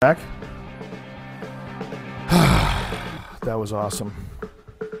Back. That was awesome.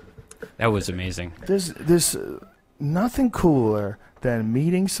 That was amazing. There's nothing cooler than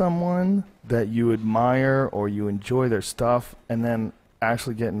meeting someone that you admire or you enjoy their stuff, and then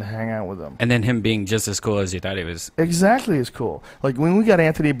actually getting to hang out with them. And then him being just as cool as you thought he was. Exactly as cool. Like when we got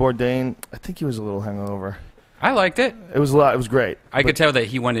Anthony Bourdain, I think he was a little hungover. I liked it. It was a lot. It was great. I could tell that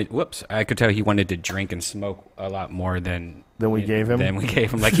he wanted. I could tell he wanted to drink and smoke a lot more than we gave him.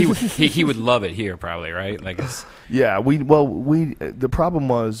 Like he would love it here, probably, right? Like, yeah. The problem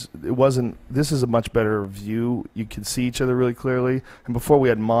was it wasn't. This is a much better view. You could see each other really clearly. And before we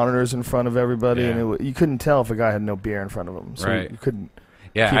had monitors in front of everybody, and you couldn't tell if a guy had no beer in front of him. So right. You couldn't.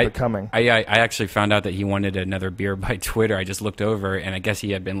 Yeah, keep it coming. I actually found out that he wanted another beer by Twitter. I just looked over, and I guess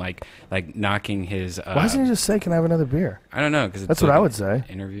he had been like knocking his. Why doesn't he just say, "Can I have another bear"? I don't know, because that's what I would say.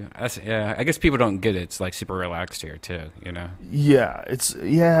 Interview. I guess people don't get it. It's like super relaxed here too, you know. Yeah,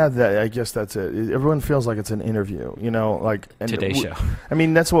 I guess that's it. Everyone feels like it's an interview, you know, like Today Show. I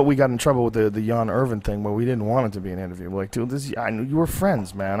mean, that's what we got in trouble with the Jan Irvin thing, where we didn't want it to be an interview. We're like, dude, I knew you were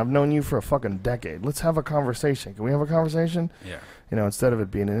friends, man. I've known you for a fucking decade. Let's have a conversation. Can we have a conversation? Yeah. You know, instead of it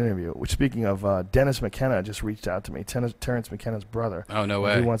being an interview. Which, speaking of, Dennis McKenna just reached out to me. Terrence McKenna's brother. Oh, no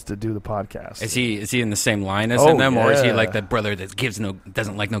way. He wants to do the podcast. Is he in the same line as them, or is he like the brother that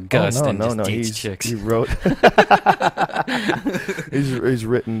doesn't like no gust and just dates chicks? He wrote. he's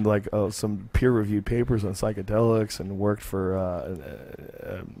written like some peer-reviewed papers on psychedelics and worked for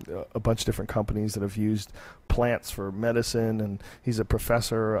a bunch of different companies that have used plants for medicine. And he's a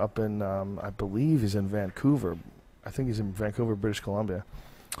professor up in, I believe he's in Vancouver. I think he's in Vancouver, British Columbia.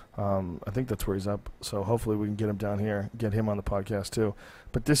 I think that's where he's up. So hopefully we can get him down here, get him on the podcast too.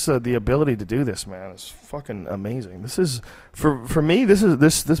 But this, the ability to do this, man, is fucking amazing. This is for me. This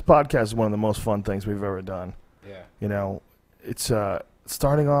podcast is one of the most fun things we've ever done. Yeah. You know, it's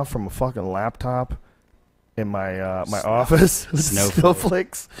starting off from a fucking laptop in my office with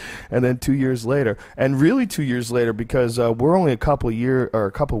snowflakes, and then 2 years later, and really 2 years later, because we're only a couple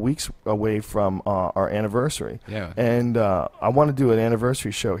weeks away from our anniversary. Yeah. And I want to do an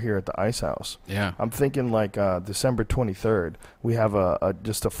anniversary show here at the Ice House. Yeah. I'm thinking like December 23rd. We have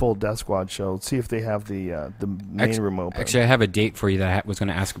just a full Death Squad show. Let's see if they have the main room open. Actually, I have a date for you that I was going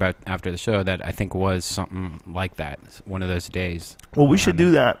to ask about after the show that I think was something like that. One of those days. Well, we should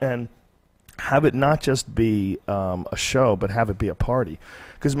do that and have it not just be a show, but have it be a party.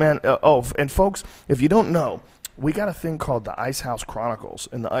 Because, man, and folks, if you don't know, we got a thing called the Ice House Chronicles.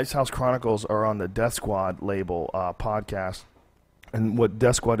 And the Ice House Chronicles are on the Death Squad label podcast. And what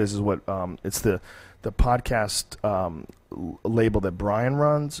Death Squad is what it's the podcast label that Brian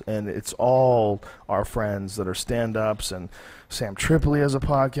runs. And it's all our friends that are stand-ups. And Sam Tripoli has a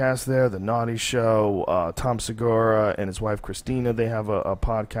podcast there, The Naughty Show, Tom Segura and his wife Christina, they have a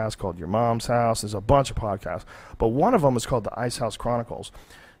podcast called Your Mom's House. There's a bunch of podcasts. But one of them is called the Ice House Chronicles.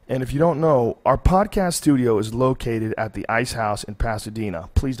 And if you don't know, our podcast studio is located at the Ice House in Pasadena.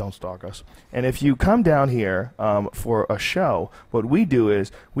 Please don't stalk us. And if you come down here for a show, what we do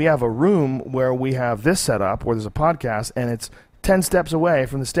is we have a room where we have this set up where there's a podcast, and it's 10 steps away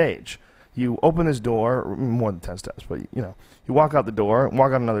from the stage. You open this door, more than 10 steps, but you know, you walk out the door,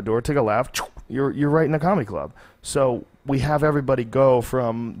 walk out another door, take a left, you're right in a comedy club. So we have everybody go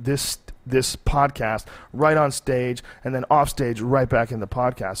from this podcast right on stage, and then off stage right back in the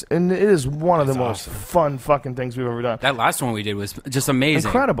podcast. And it is one of the most fun fucking things we've ever done. That last one we did was just amazing.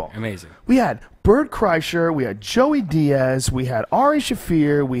 Incredible. Amazing. We had Bert Kreischer, we had Joey Diaz, we had Ari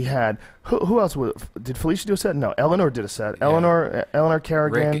Shaffir, we had who else did Felicia do a set? No, Eleanor did a set. Yeah. Eleanor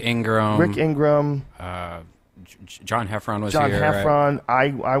Kerrigan, Rick Ingram, John Heffron was here. John Heffron.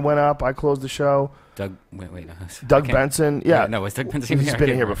 Right? I went up. I closed the show. Doug Benson. Yeah. No, was Doug Benson? He's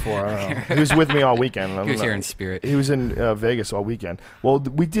been here before. I don't know. He was with me all weekend. He was here in spirit. He was in Vegas all weekend. Well,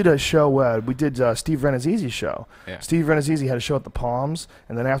 we did a show. We did Steve Renazizi's show. Yeah. Steve Renazizi had a show at the Palms,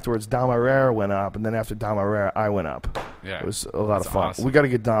 and then afterwards Dom Herrera went up, and then after Dom Herrera, I went up. Yeah. It was a lot of fun. Awesome. We got to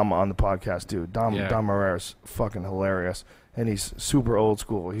get Dom on the podcast, dude. Dom Herrera's fucking hilarious. And he's super old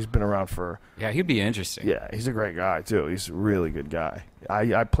school. He's been around for... Yeah, he'd be interesting. Yeah, he's a great guy, too. He's a really good guy.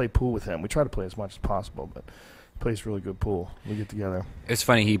 I play pool with him. We try to play as much as possible, but he plays really good pool. We get together. It's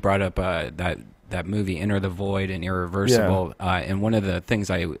funny he brought up that that movie Enter the Void and Irreversible, and one of the things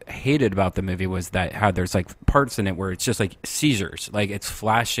I hated about the movie was that how there's like parts in it where it's just like seizures, like it's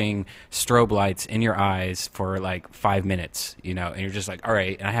flashing strobe lights in your eyes for like 5 minutes, you know, and you're just like, all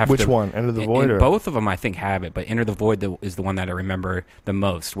right, and I have Which to. one? Enter the Void? And Or? both of them I think have it, but Enter the Void is the one that I remember the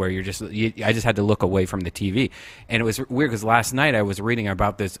most, where you're just I just had to look away from the TV, and it was weird because last night I was reading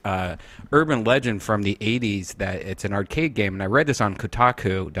about this urban legend from the 80s that it's an arcade game, and I read this on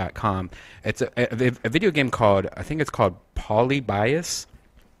Kotaku.com. It's a video game called, I think it's called Polybius.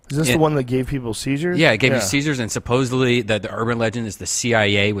 Is this the one that gave people seizures? Yeah, it gave you seizures, and supposedly the urban legend is the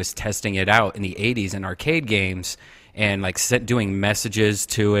CIA was testing it out in the 80s in arcade games, and like doing messages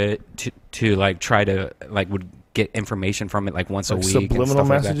to it to like try to like would get information from it like once a week. Subliminal and stuff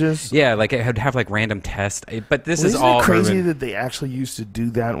messages? Like that. Yeah, like it would have like random tests. But this is isn't all it crazy urban. that they actually used to do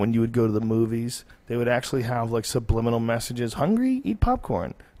that when you would go to the movies? They would actually have like subliminal messages. Hungry? Eat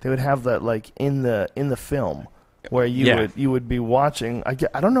popcorn. They would have that like in the film where you would be watching.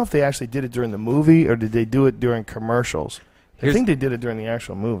 I don't know if they actually did it during the movie or did they do it during commercials. I think they did it during the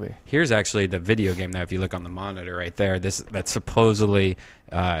actual movie. Here's actually the video game now. If you look on the monitor right there, that's supposedly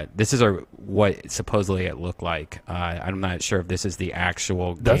this is what supposedly it looked like. I'm not sure if this is the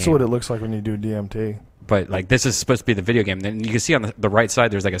actual game. That's what it looks like when you do DMT. But like this is supposed to be the video game. Then you can see on the right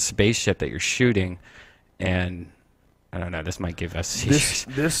side there's like a spaceship that you're shooting, and I don't know. This might give us this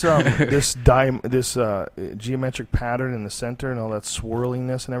geometric pattern in the center and all that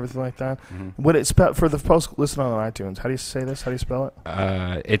swirlingness and everything like that. Mm-hmm. What it spell for the folks listening on iTunes? How do you say this? How do you spell it?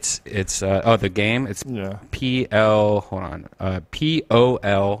 It's the game. It's Polybus.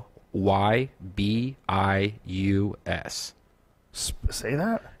 Say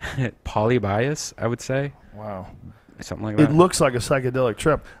that? Polybius, I would say. Wow. Something like that. It looks like a psychedelic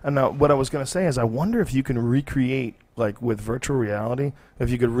trip. And now what I was going to say is I wonder if you can recreate, like with virtual reality,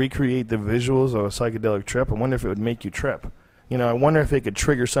 if you could recreate the visuals of a psychedelic trip. I wonder if it would make you trip. You know, I wonder if it could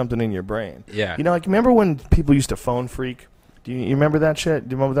trigger something in your brain. Yeah. You know, like remember when people used to phone freak? Do you remember that shit?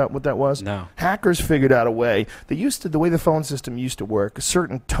 Do you remember what that was? No. Hackers figured out a way. The way the phone system used to work,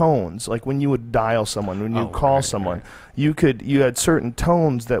 certain tones, like when you would dial someone, when you call someone, you had certain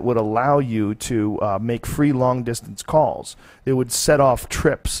tones that would allow you to make free long distance calls. It would set off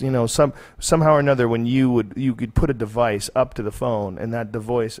trips, you know, somehow or another when you could put a device up to the phone and that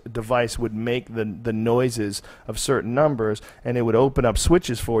device would make the noises of certain numbers and it would open up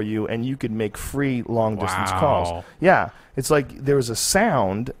switches for you and you could make free long distance calls. Yeah. It's like there was a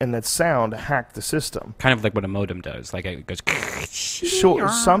sound, and that sound hacked the system. Kind of like what a modem does. Like it goes... Sure,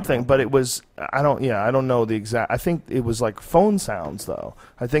 something, but it was... I don't know the exact... I think it was like phone sounds, though.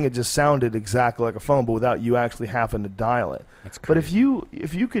 I think it just sounded exactly like a phone, but without you actually having to dial it. That's crazy. But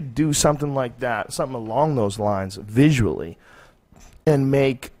if you could do something like that, something along those lines visually, and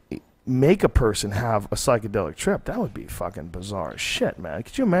make a person have a psychedelic trip, that would be fucking bizarre as shit, man.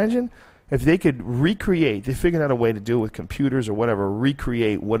 Could you imagine... If they could recreate, they figured out a way to do it with computers or whatever,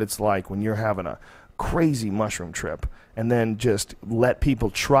 recreate what it's like when you're having a crazy mushroom trip, and then just let people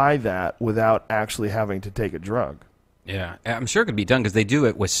try that without actually having to take a drug. Yeah, I'm sure it could be done because they do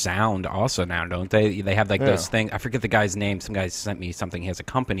it with sound also now, don't they? They have like those things. I forget the guy's name. Some guy sent me something. He has a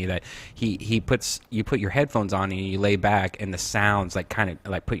company that you put your headphones on and you lay back, and the sounds like kind of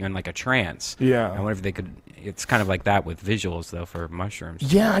like put you in like a trance. Yeah, I wonder if they could. It's kind of like that with visuals though for mushrooms.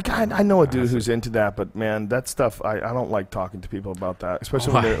 Yeah, I know a dude who's into that, but man, that stuff I don't like talking to people about that,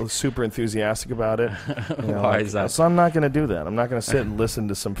 especially when they're super enthusiastic about it. You know, Why is that? So I'm not going to do that. I'm not going to sit and listen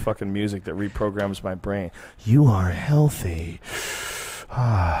to some fucking music that reprograms my brain. You are healthy.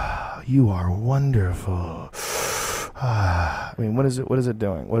 You are wonderful. I mean, what is it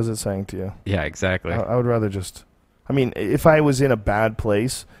doing? What is it saying to you? Yeah, exactly. I would rather just... I mean, if I was in a bad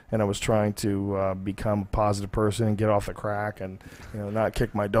place and I was trying to become a positive person and get off the crack and not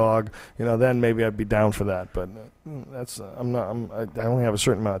kick my dog, then maybe I'd be down for that. But I only have a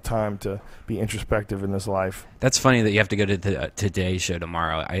certain amount of time to be introspective in this life. That's funny that you have to go to the Today Show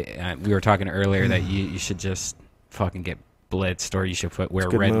tomorrow. We were talking earlier that you should just fucking get blitzed, or you should wear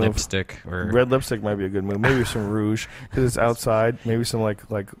red lipstick. Or red lipstick might be a good move. Maybe some rouge because it's outside. Maybe some like.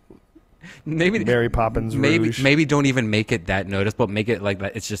 Maybe Mary Poppins rouge. Maybe don't even make it that noticeable. Make it like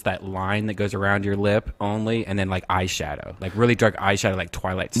that. It's just that line that goes around your lip only, and then like eyeshadow, like really dark eyeshadow, like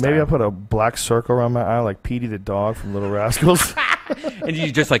Twilight style. Maybe I put a black circle around my eye, like Petey the dog from Little Rascals. And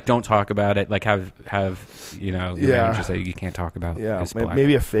you just like don't talk about it. Like have manager say you can't talk about. Yeah,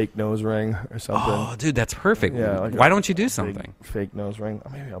 maybe a fake nose ring or something. Oh, dude, that's perfect. Yeah, like why don't you do something? Fake nose ring. Or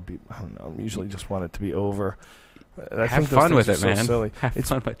maybe I don't know. I usually just want it to be over. Have fun with it, man. Silly. It's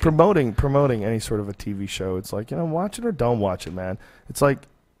fun with promoting any sort of a TV show. It's like, watch it or don't watch it, man. It's like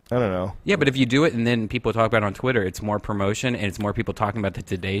I don't know. Yeah, but if you do it and then people talk about it on Twitter, it's more promotion and it's more people talking about the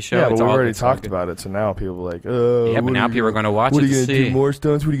Today Show. Yeah, but it's we all, already it's all talked good. about it, so now people are like, oh. Yeah, but now people are going to watch What it are you to going to see. do, more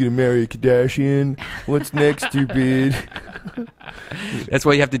stunts? What are you going to marry a Kardashian? What's next, stupid? That's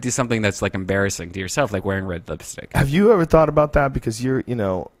why you have to do something that's like embarrassing to yourself, like wearing red lipstick. Have you ever thought about that? Because you're, you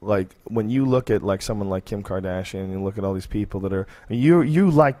know, like when you look at like someone like Kim Kardashian, you look at all these people that are, you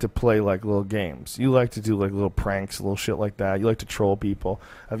like to play like little games. You like to do like little pranks, little shit like that. You like to troll people.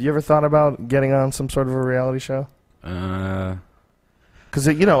 Have you ever thought about getting on some sort of a reality show? Because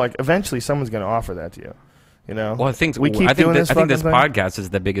you know, like eventually someone's going to offer that to you. You know, well, I think we keep I think doing this, this. I think this thing? podcast is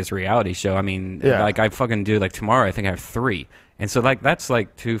the biggest reality show. I mean, Yeah. like I fucking do like tomorrow. I think I have 3, and so like that's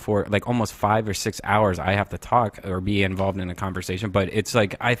like 2, 4, like almost 5 or 6 hours I have to talk or be involved in a conversation. But it's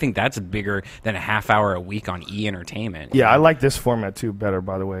like I think that's bigger than a half hour a week on E! Entertainment. Yeah, I like this format too better.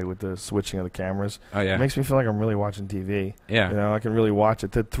 By the way, with the switching of the cameras. Oh yeah, It makes me feel like I'm really watching TV. Yeah. You know, I can really watch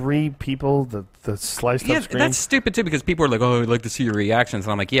it. The 3 people, the sliced yeah, up screen. that's stupid too because people are like, "Oh, I'd like to see your reactions,"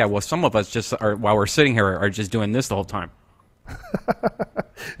 and I'm like, "Yeah, well, some of us just are while we're sitting here are just doing this the whole time."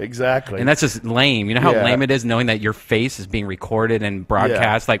 Exactly. And that's just lame. You know how Yeah. lame it is knowing that your face is being recorded and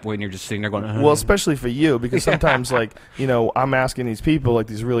broadcast, like when you're just sitting there going, Well, especially for you, because sometimes, like, you know, I'm asking these people, like,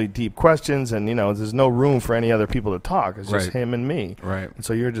 these really deep questions, and, you know, there's no room for any other people to talk. It's just Right. him and me. Right. And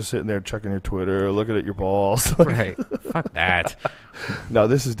so you're just sitting there checking your Twitter, looking at your balls. Right. Fuck that. No,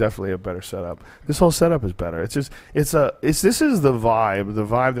 this is definitely a better setup. This whole setup is better. It's just, this is the vibe. The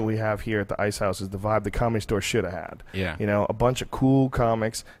vibe that we have here at the Ice House is the vibe the Comedy Store should have had. Yeah. You know, a bunch of cool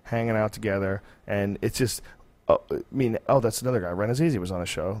comics hanging out together, and it's just, I mean, that's another guy. Ren Azizi was on a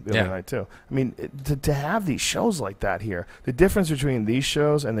show the Yeah. other night too. I mean, to have these shows like that here, the difference between these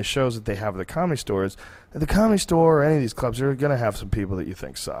shows and the shows that they have at the Comedy Store is, at the Comedy Store or any of these clubs, you're going to have some people that you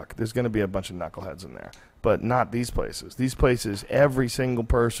think suck. There's going to be a bunch of knuckleheads in there. But not these places. These places, every single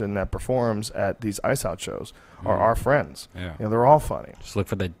person that performs at these Ice Out shows are our friends. Yeah. You know, they're all funny. Just look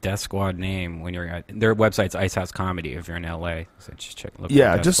for the Death Squad name when you're at their website's Ice House Comedy if you're in LA. So just check. Look for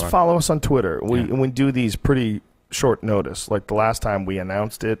Yeah, Death just Squad. follow us on Twitter. We Yeah. we do these pretty short notice. Like the last time we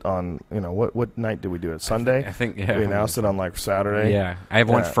announced it on, you know, what night did we do it? Sunday? I think yeah. We announced it on like Saturday. Yeah, I have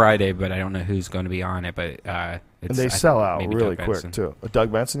one Yeah. Friday, but I don't know who's going to be on it. But it's, And they sell out maybe really Doug quick Benson. too.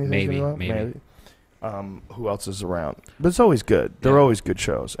 Doug Benson, you think? Maybe, he's gonna go? maybe. Who else is around? But it's always good. They're Yeah. always good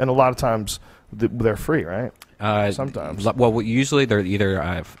shows, and a lot of times they're free, right? Sometimes. Well, usually they're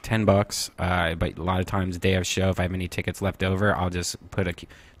either $10, but a lot of times day of show, if I have any tickets left over, I'll just put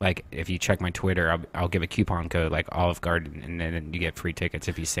like if you check my Twitter, I'll give a coupon code like Olive Garden, and then you get free tickets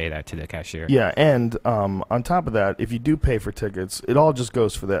if you say that to the cashier. Yeah, and on top of that, if you do pay for tickets, it all just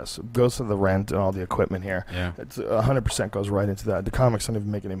goes for this. It goes for the rent and all the equipment here. Yeah. It's 100% goes right into that. The comics don't even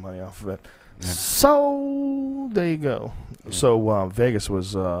make any money off of it. Yeah. So there you go. Yeah. So Vegas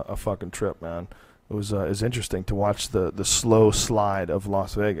was a fucking trip, man. It was interesting to watch the slow slide of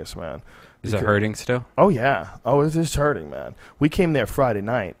Las Vegas, man. Is it hurting still? Oh yeah. Oh, it is hurting, man. We came there Friday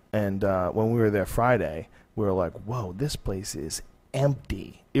night, and when we were there Friday, we were like, "Whoa, this place is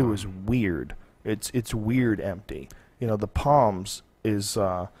empty." It was weird. It's weird empty. You know, the Palms is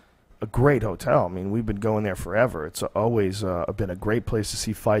a great hotel. I mean, we've been going there forever. It's always been a great place to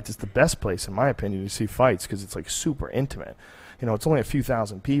see fights. It's the best place, in my opinion, to see fights because it's like super intimate. You know, it's only a few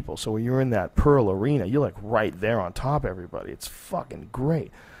thousand people, so when you're in that Pearl Arena, you're like right there on top of everybody. It's fucking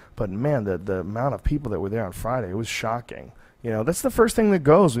great. But man, the amount of people that were there on Friday, it was shocking. You know, that's the first thing that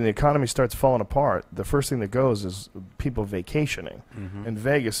goes when the economy starts falling apart. The first thing that goes is people vacationing. Mm-hmm. And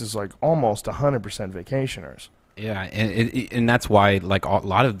Vegas is like almost 100% vacationers. Yeah, and that's why like a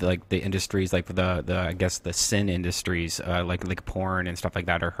lot of like the industries, like the I guess the sin industries, like porn and stuff like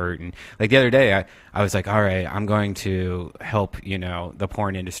that are hurting. Like the other day, I was like, all right, I'm going to help the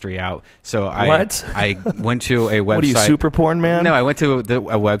porn industry out. So I went to a website. What are you, super porn man? No, I went to a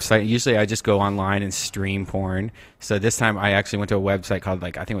website. Usually, I just go online and stream porn. So this time, I actually went to a website called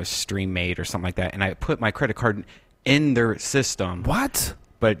I think it was StreamMate or something like that, and I put my credit card in their system. What?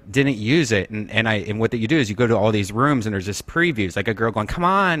 But didn't use it, and what that you do is you go to all these rooms and there's just previews, like a girl going, "Come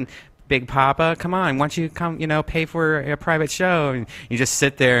on, Big Papa, come on, why don't you come, pay for a private show?" And you just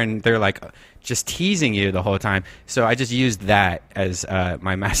sit there and they're like just teasing you the whole time. So I just used that as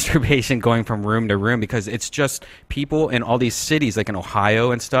my masturbation, going from room to room, because it's just people in all these cities, like in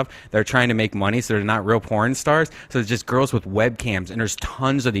Ohio and stuff, that are trying to make money, so they're not real porn stars. So it's just girls with webcams, and there's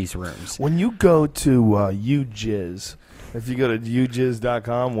tons of these rooms. When you go to UJizz, If you go to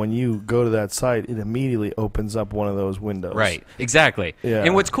ujiz.com, when you go to that site, it immediately opens up one of those windows. Right, exactly. Yeah.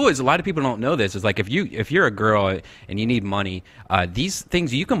 And what's cool is a lot of people don't know this. Is like if you're a girl and you need money, these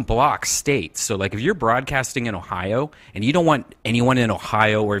things you can block states. So like if you're broadcasting in Ohio and you don't want anyone in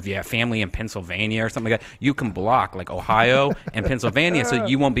Ohio, or if you have family in Pennsylvania or something like that, you can block like Ohio and Pennsylvania, so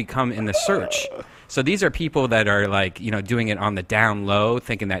you won't become in the search. So these are people that are like, doing it on the down low,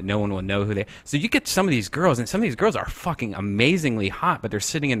 thinking that no one will know who they. So you get some of these girls, and some of these girls are fucking amazingly hot, but they're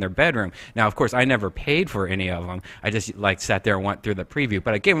sitting in their bedroom. Now, of course, I never paid for any of them. I just like sat there and went through the preview,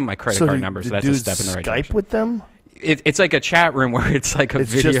 but I gave them my credit card number, so that's a step in the right direction. Skype with them? It's like a chat room where it's like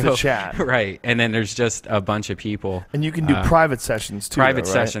It's video. just a chat. Right. And then there's just a bunch of people. And you can do private sessions too. Private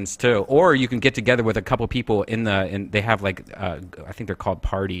though, right? sessions too. Or you can get together with a couple people and they have like, I think they're called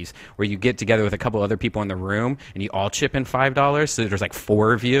parties, where you get together with a couple other people in the room and you all chip in $5. So there's like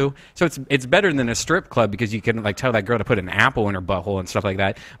 4 of you. So it's better than a strip club because you can like tell that girl to put an apple in her butthole and stuff like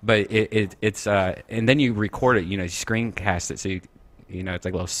that. But it's and then you record it, you screencast it. So it's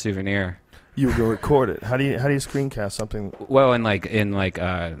like a little souvenir. You go record it. How do you screencast something? Well, in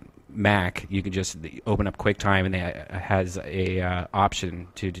Mac, you can just open up QuickTime, and it has a option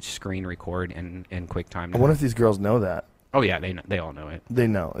to screen record in QuickTime. I wonder if these girls know that. Oh yeah, they all know it. They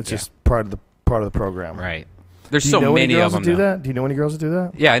know. It's just part of the program. Right. There's Do you so know many any girls of them. that do that? Do you know any girls that do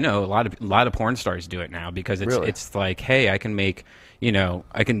that? Yeah, I know a lot of porn stars do it now because it's like, hey, I can make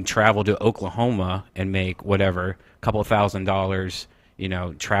I can travel to Oklahoma and make whatever, couple $1,000.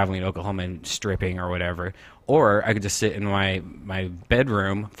 Traveling to Oklahoma and stripping or whatever. Or I could just sit in my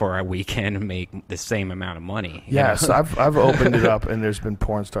bedroom for a weekend and make the same amount of money. Yeah, so I've opened it up, and there's been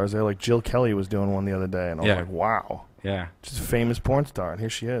porn stars there. Like Jill Kelly was doing one the other day, and I was like, wow. Yeah. She's a famous porn star, and here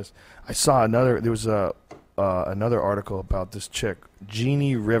she is. I saw there was another article about this chick,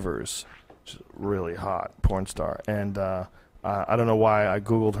 Jeannie Rivers, which is a really hot porn star. And I don't know why I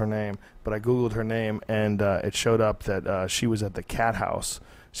Googled her name, but I Googled her name, and it showed up that she was at the Cat House.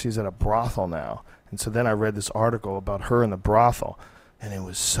 She's at a brothel now. And so then I read this article about her in the brothel, and it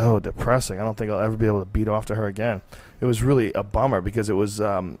was so depressing. I don't think I'll ever be able to beat off to her again. It was really a bummer because it was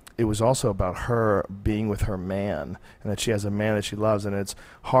also about her being with her man, and that she has a man that she loves, and it's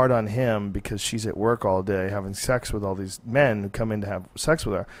hard on him because she's at work all day having sex with all these men who come in to have sex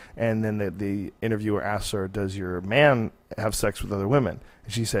with her. And then the interviewer asks her, does your man have sex with other women?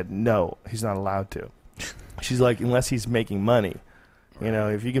 And she said, no, he's not allowed to. She's like, unless he's making money.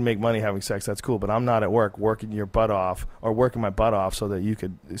 If you can make money having sex, that's cool. But I'm not at work working your butt off or working my butt off so that you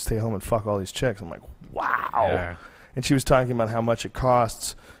could stay home and fuck all these chicks. I'm like, wow. Yeah. And she was talking about how much it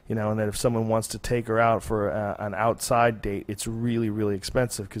costs, and that if someone wants to take her out for an outside date, it's really, really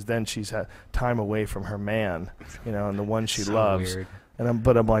expensive because then she's had time away from her man, and the one she loves. Weird.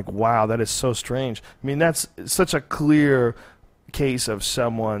 But I'm like, wow, that is so strange. I mean, that's such a clear case of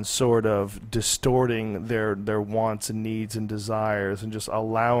someone sort of distorting their wants and needs and desires and just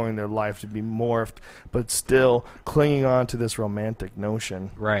allowing their life to be morphed, but still clinging on to this romantic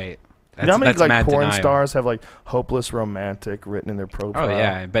notion. Right. You know how many like porn denial. stars have like hopeless romantic written in their profile? Oh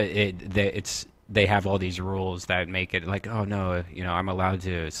yeah, but they have all these rules that make it like, oh no, I'm allowed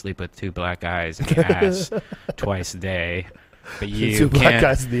to sleep with 2 black guys in the ass twice a day. But you 2 black can't,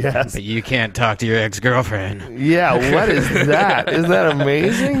 guys in the ass. But you can't talk to your ex-girlfriend. Yeah, what is that? Isn't that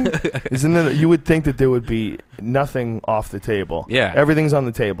amazing? Isn't it? You would think that there would be nothing off the table. Yeah, everything's on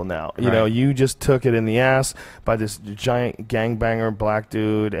the table now. Right. You just took it in the ass by this giant gangbanger black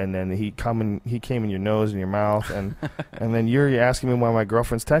dude, and then he came in your nose and your mouth, and and then you're asking me why my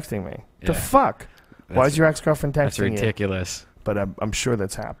girlfriend's texting me. Yeah. The fuck? Why is your ex-girlfriend texting you? That's ridiculous. But I'm sure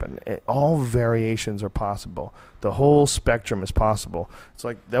that's happened. All variations are possible. The whole spectrum is possible. It's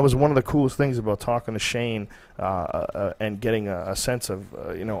like that was one of the coolest things about talking to Shane and getting a sense of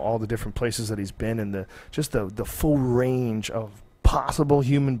all the different places that he's been and the full range of possible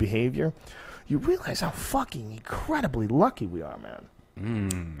human behavior. You realize how fucking incredibly lucky we are,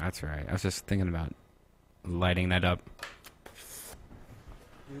 man. That's right. I was just thinking about lighting that up.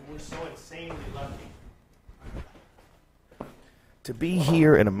 We're so insanely lucky to be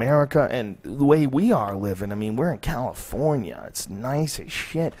here in America and the way we are living. I mean, we're in California. It's nice as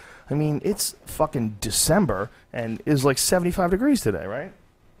shit. I mean, it's fucking December and it's like 75 degrees today, right?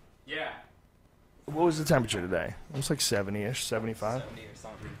 Yeah. What was the temperature today? It was like 70-ish, 75. 70 or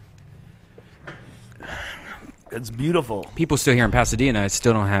something. It's beautiful. People still here in Pasadena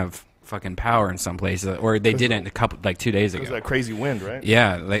still don't have fucking power in some places, or they didn't 2 days ago. It was that crazy wind, right?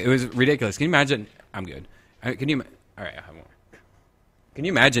 Yeah, like it was ridiculous. Can you imagine? I'm good. Can you? All right, I have more. Can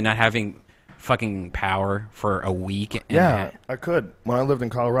you imagine not having fucking power for a week? Yeah, I could. When I lived in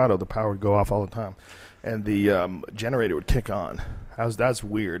Colorado, the power would go off all the time. and the generator would kick on. That's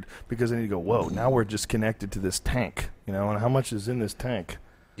weird, because then you go, whoa, now we're just connected to this tank, and how much is in this tank?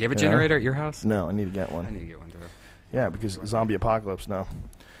 You have a generator at your house? No, I need to get one. I need to get one too. Yeah, because zombie apocalypse now.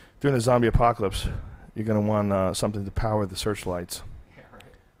 During the zombie apocalypse, you're going to want something to power the searchlights. Yeah,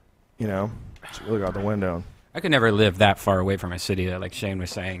 right. So look out the window. I could never live that far away from a city that, like Shane was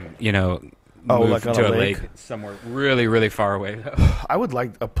saying, Oh, move like on to a a lake? somewhere really, really far away. I would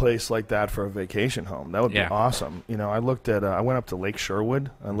like a place like that for a vacation home. That would be Yeah. awesome. I looked at. I went up to Lake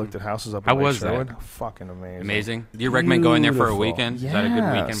Sherwood. I looked at houses up How in Lake was that? Sherwood. Fucking amazing. Amazing. Do you recommend going there for a Beautiful. weekend? Is that a good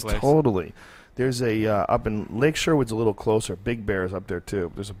weekend Yes, place? Totally. There's a up in Lake Sherwood's a little closer. Big Bear's up there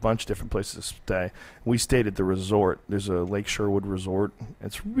too. There's a bunch of different places to stay. We stayed at the resort. There's a Lake Sherwood resort.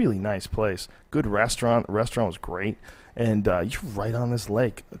 It's a really nice place. Good restaurant. The restaurant was great. And you're right on this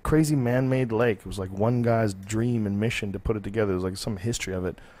lake, a crazy man-made lake. It was like one guy's dream and mission to put it together. There's like some history of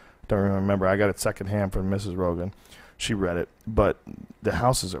it. Don't remember. I got it secondhand from Mrs. Rogan. She read it. But the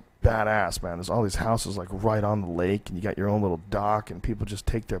houses are badass, man. There's all these houses like right on the lake, and you got your own little dock, and people just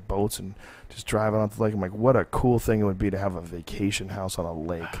take their boats and just drive out to the lake. I'm like, what a cool thing it would be to have a vacation house on a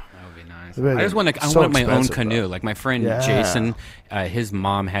lake. That would be nice. Really, I just want so want my own expensive, canoe. though. Like my friend Yeah. Jason, his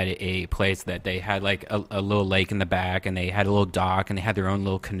mom had a place that they had like a little lake in the back, and they had a little dock, and they had their own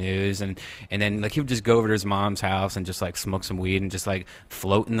little canoes, and then like he would just go over to his mom's house and just like smoke some weed and just like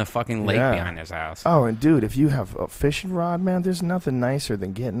float in the fucking lake Yeah. behind his house. Oh, and dude, if you have a fishing rod, man, there's nothing nicer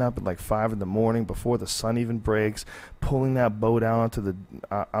than getting up at like 5 in the morning before the sun even breaks, pulling that boat out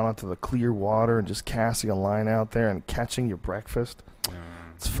onto the clear water and just casting a line out there and catching your breakfast.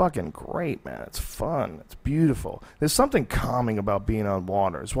 It's fucking great, man. It's fun. It's beautiful. There's something calming about being on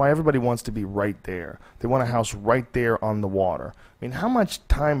water. It's why everybody wants to be right there. They want a house right there on the water. I mean, how much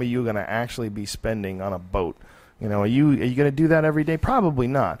time are you going to actually be spending on a boat? Are you going to do that every day? Probably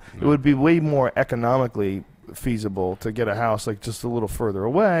not. No. It would be way more economically feasible to get a house like just a little further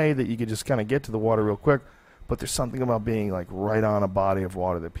away that you could just kind of get to the water real quick. But there's something about being like right on a body of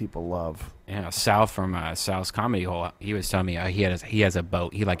water that people love. Yeah, Sal from Sal's Comedy Hole, he was telling me he has a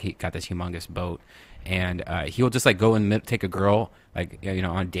boat. He got this humongous boat, and he'll just like go and take a girl like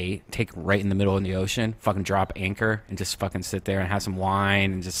on a date, take right in the middle of the ocean, fucking drop anchor, and just fucking sit there and have some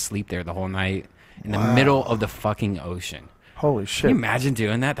wine and just sleep there the whole night in the middle of the fucking ocean. Holy Can shit. you imagine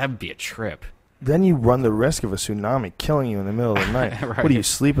doing that? That would be a trip. Then you run the risk of a tsunami killing you in the middle of the night. Right. What do you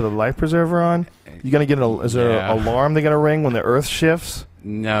sleep with a life preserver on? You gonna get is there Yeah. an alarm they're gonna ring when the Earth shifts?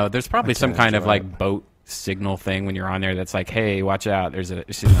 No, there's probably I some can't kind of enjoy like it. boat signal thing when you're on there that's like, hey, watch out, there's a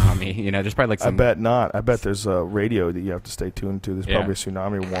tsunami. There's probably like I some. bet not. I bet there's a radio that you have to stay tuned to. There's Yeah. probably a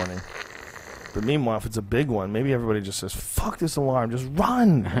tsunami warning. But meanwhile, if it's a big one, maybe everybody just says, "Fuck this alarm! Just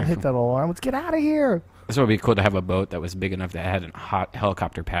run and hit that alarm. Let's get out of here." This would be cool to have a boat that was big enough that had a hot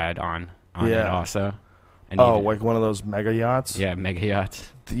helicopter pad on it Yeah. also. And Oh, even- like one of those mega yachts. yeah, mega yachts.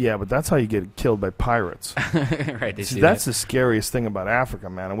 Yeah, but that's how you get killed by pirates. Right, they See, see that's that. the scariest thing about Africa,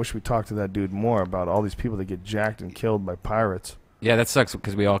 man. I wish we talked to that dude more about all these people that get jacked and killed by pirates. Yeah, that sucks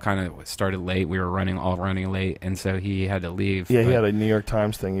because we all kind of started late. We were running late, and so he had to leave. Yeah, he but had a New York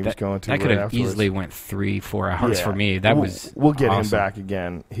Times thing he was that, going to that right could have afterwards. easily went 3-4 hours Yeah. for me. That was We'll get him awesome. back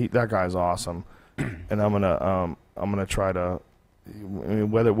again. That guy's awesome, and I'm gonna try to. I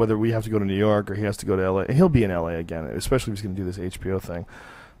mean, whether we have to go to New York or he has to go to LA, he'll be in LA again. Especially if he's gonna do this HBO thing.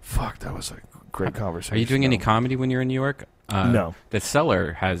 Fuck, that was a great conversation. Are you doing any though. comedy when you're in New York? No. The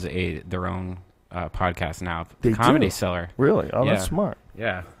Cellar has their own podcast now. They The Comedy do? Cellar. Really? Oh, Yeah. that's smart.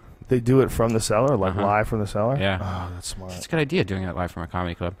 Yeah, They do it from the cellar, like Uh-huh. live from the cellar. Yeah. Oh, that's smart. it's a good idea doing it live from a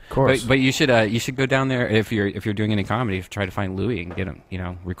comedy club. Of course. But you should go down there if you're doing any comedy. Try to find Louis and get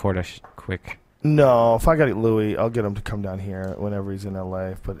him. Record a quick. No, if I got Louis, I'll get him to come down here whenever he's in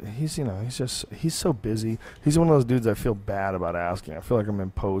LA. But he's so busy. He's one of those dudes I feel bad about asking. I feel like I'm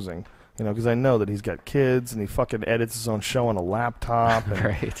imposing, because I know that he's got kids and he fucking edits his own show on a laptop and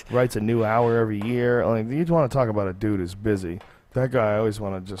Right. writes a new hour every year. Like, you want to talk about a dude who's busy. That guy, I always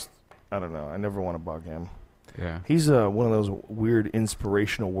want to I don't know. I never want to bug him. Yeah. He's one of those weird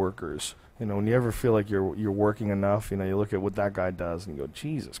inspirational workers. When you ever feel like you're working enough, you look at what that guy does and you go,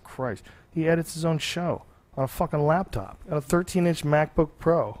 Jesus Christ. He edits his own show on a fucking laptop, on a 13-inch MacBook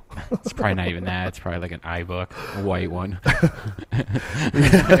Pro. It's probably not even that. It's probably like an iBook, a white one.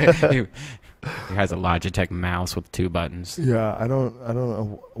 He has a Logitech mouse with 2 buttons. Yeah, I don't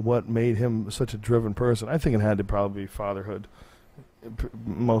know what made him such a driven person. I think it had to probably be fatherhood.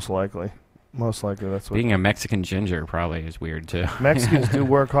 Most likely. Most likely that's what. Being a Mexican ginger probably is weird too. Mexicans do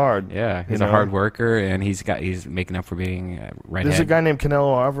work hard. Yeah, he's You a know? hard worker, and he's making up for being redhead. There's a guy named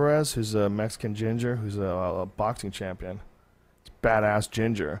Canelo Alvarez who's a Mexican ginger who's a boxing champion. It's badass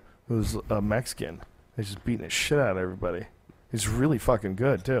ginger who's a Mexican. He's just beating the shit out of everybody. He's really fucking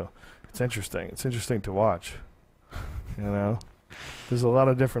good too. It's interesting. It's interesting to watch. You know, there's a lot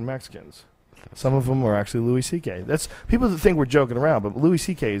of different Mexicans. Some of them are actually Louis C.K. That's people that think we're joking around, but Louis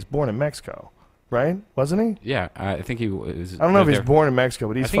C.K. is born in Mexico, right? Wasn't he? Yeah, I think he was. I don't know if he's born in Mexico,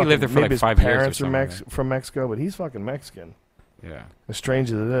 but he's I think fucking, he lived there for maybe like 5 his years or parents something. are from Mexico, but he's fucking Mexican. Yeah. As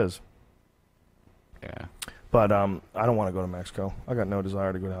strange as it is. Yeah. But I don't want to go to Mexico. I got no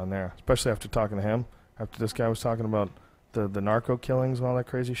desire to go down there, especially after talking to him. After this guy was talking about the narco killings and all that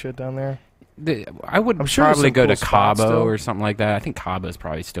crazy shit down there. I would I'm sure there's probably some go cool to spots Cabo still. or something like that. I think Cabo is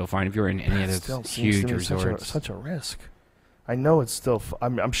probably still fine if you're in any of those Still seems huge to me resorts. such a risk. I know it's still.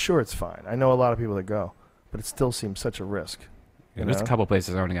 I'm sure it's fine. I know a lot of people that go, but it still seems such a risk. Yeah, there's a couple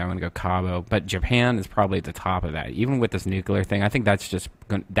places I want to go. I want to go Cabo, but Japan is probably at the top of that. Even with this nuclear thing, I think that's just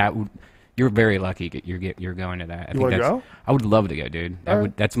you're very lucky. You're going to that. You want to go? I would love to go, dude.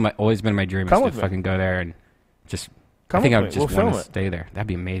 That's always been my dream Come is to with me. fucking go there and just. Come I think with I me. would We'll just want film to it. stay there. That'd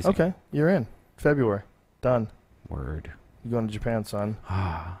be amazing. Okay, you're in February. Done. Word. You going to Japan, son?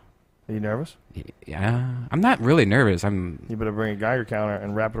 Ah. Are you nervous? Yeah. I'm not really nervous. You better bring a Geiger counter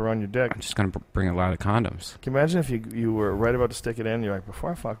and wrap it around your dick. I'm just gonna bring a lot of condoms. Can you imagine if you were right about to stick it in? You're like,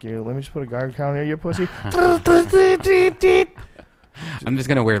 before I fuck you, let me just put a Geiger counter near your pussy. I'm just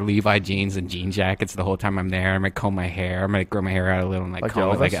gonna wear Levi jeans and jean jackets the whole time I'm there. I'm gonna comb my hair. I'm gonna grow my hair out a little and Like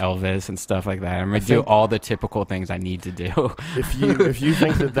comb it like Elvis? Elvis and stuff like that. I'm gonna do all the typical things I need to do. If you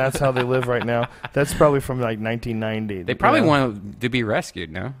think that that's how they live right now, that's probably from like 1990. They probably you know? want to be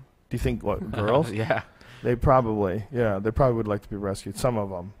rescued, no? Do you think what girls? Yeah. They probably would like to be rescued. Some of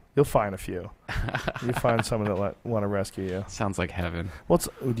them. You'll find a few. You find someone that want to rescue you. Sounds like heaven.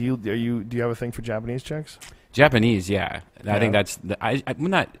 Do you have a thing for Japanese chicks? Japanese, yeah. I think Yeah. that's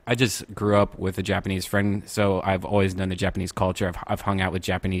I just grew up with a Japanese friend, so I've always done the Japanese culture. I've hung out with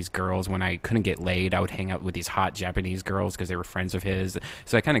Japanese girls when I couldn't get laid. I would hang out with these hot Japanese girls because they were friends of his.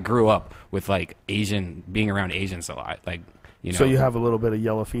 So I kind of grew up with like being around Asians a lot. Like, you know. So you have a little bit of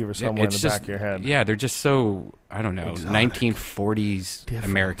yellow fever somewhere in It's the just, back of your head. Yeah, they're just so, I don't know, Exotic. 1940s Different.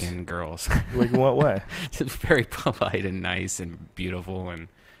 American girls. Like in what way? Just very polite and nice and beautiful, and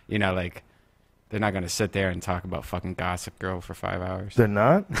you know, like they're not gonna sit there and talk about fucking Gossip Girl for 5 hours. They're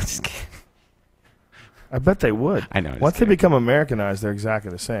not? Just kidding. I bet they would. I know. Once they become Americanized, they're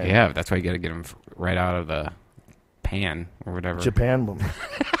exactly the same. Yeah, that's why you got to get them right out of the pan or whatever. Japan woman.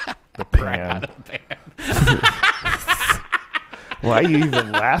 The Right pan. out of the pan. Why are you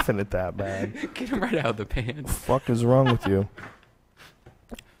even laughing at that, man? Get them right out of the pan. What the fuck is wrong with you?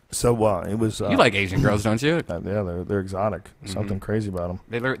 So it was. You like Asian girls, don't you? Yeah, they're exotic. Something crazy about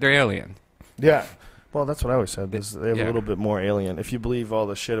them. They're alien. Yeah. Well, that's what I always said. They have Yeah. a little bit more alien. If you believe all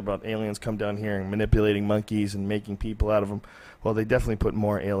the shit about aliens come down here and manipulating monkeys and making people out of them, well, they definitely put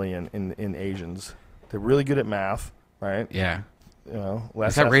more alien in Asians. They're really good at math, right? Yeah. You know,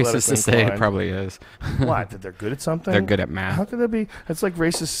 less Is that racist to athletically say? It inclined. probably is. What? That they're good at something? They're good at How math. could that be? It's like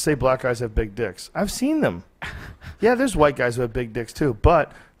racist to say black guys have big dicks. I've seen them. Yeah, there's white guys who have big dicks too,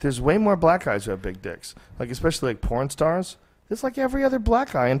 but there's way more black guys who have big dicks. Like especially like porn stars. It's like every other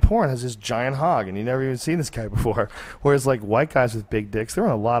black guy in porn has this giant hog, and you never even seen this guy before. Whereas like white guys with big dicks, they're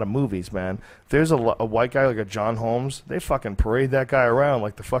in a lot of movies, man. If there's a white guy like a John Holmes, they fucking parade that guy around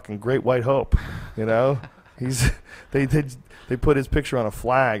like the fucking Great White Hope, you know? They put his picture on a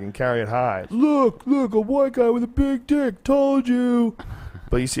flag and carry it high. Look, a white guy with a big dick. Told you.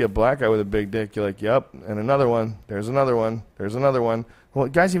 But you see a black guy with a big dick, you're like, yep, and another one. There's another one. There's another one. Well,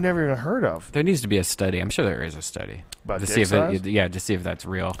 guys you've never even heard of. There needs to be a study. I'm sure there is a study. About to dick see if size? to see if that's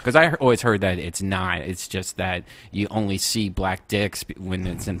real. Because I always heard that it's not. It's just that you only see black dicks when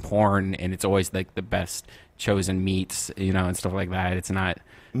it's in porn, and it's always like the best chosen meats, you know, and stuff like that. It's not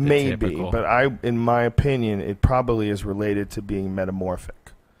the Maybe, typical. but in my opinion, it probably is related to being mesomorphic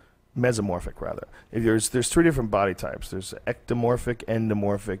rather. There's three different body types. There's ectomorphic,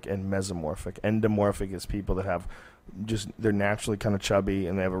 endomorphic, and mesomorphic. Endomorphic is people that have they're naturally kind of chubby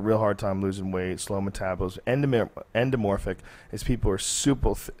and they have a real hard time losing weight, slow metabolism. Endomorphic is people who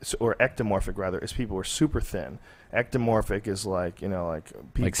are or ectomorphic rather is people who are super thin. Ectomorphic is like people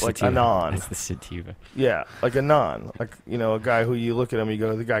like sativa. Anon. It's the sativa. Yeah, like a non, like a guy who you look at him, and you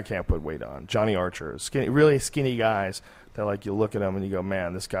go, the guy can't put weight on. Johnny Archer, really skinny guys that like you look at him and you go,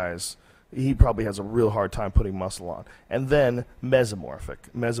 man, this guy's he probably has a real hard time putting muscle on. And then mesomorphic.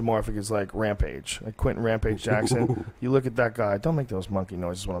 Mesomorphic is like Rampage, like Quentin Rampage Jackson. You look at that guy. Don't make those monkey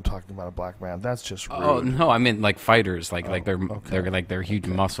noises when I'm talking about a black man. That's just rude. Oh no, I meant like fighters, they're huge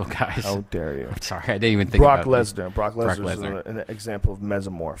muscle guys. How dare you? I'm sorry, I didn't even think Brock about this. Lesnar. Brock Lesnar is Lesnar. an example of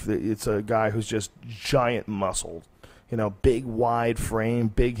mesomorph. It's a guy who's just giant muscled, big wide frame,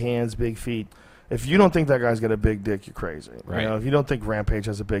 big hands, big feet. If you don't think that guy's got a big dick, you're crazy. Right. You know, if you don't think Rampage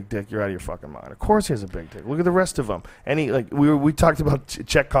has a big dick, you're out of your fucking mind. Of course he has a big dick. Look at the rest of them. We talked about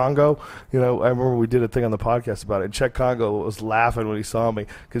Czech Congo. You know, I remember we did a thing on the podcast about it. And Czech Congo was laughing when he saw me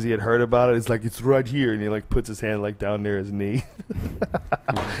because he had heard about it. It's like, it's right here, and he like puts his hand like down near his knee,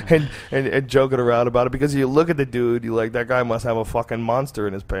 and joking around about it because you look at the dude, you like, that guy must have a fucking monster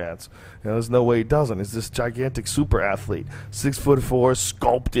in his pants. You know, there's no way he doesn't. He's this gigantic super athlete, 6'4",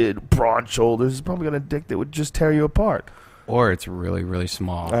 sculpted, broad shoulders. He's probably got a dick that would just tear you apart. Or it's really, really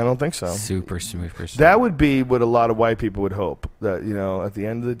small. I don't think so. Super smooth. That would be what a lot of white people would hope. That, you know, at the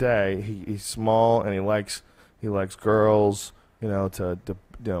end of the day, he's small and he likes girls. You know, to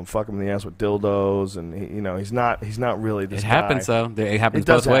fuck him in the ass with dildos, and he's not really this It guy. happens though. It happens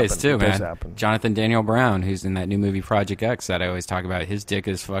both ways too, man. Jonathan Daniel Brown, who's in that new movie Project X that I always talk about, his dick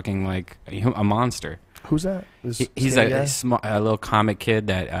is fucking like a monster. Who's that? He's a little comic kid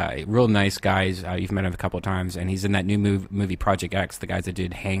that real nice guys. You've met him a couple of times, and he's in that new movie Project X, the guys that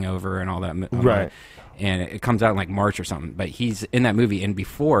did Hangover and all that. Right. And it comes out in like March or something. But he's in that movie, and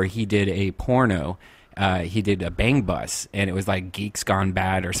before he did a porno. He did a Bang Bus, and it was like Geeks Gone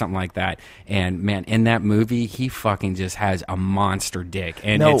Bad or something like that. And man, in that movie, he fucking just has a monster dick,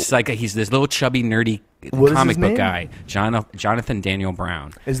 and it's like he's this little chubby nerdy comic book guy, Jonathan Daniel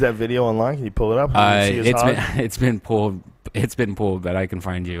Brown. Is that video online? Can you pull it up? It's been pulled, but I can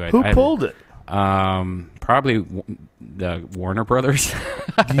find you. Who pulled it? Probably the Warner Brothers.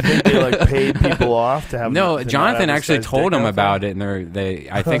 Do you think they like paid people off to have? No, Jonathan actually told them about it, and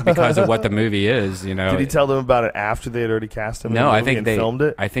I think because of what the movie is, you know. Did he tell them about it after they had already cast him? No, I think they filmed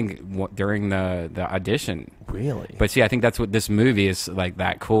it. I think during the audition. Really? But see, I think that's what this movie is like,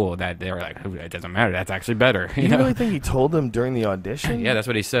 that cool that they were like, it doesn't matter. That's actually better. You really think he told them during the audition? Yeah, that's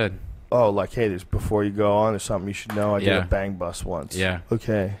what he said. Oh, like, hey, before you go on, there's something you should know. I did a Bang Bus once. Yeah.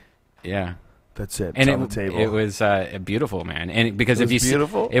 Okay. Yeah. That's it. And it's on the table. It was beautiful, man. And because it was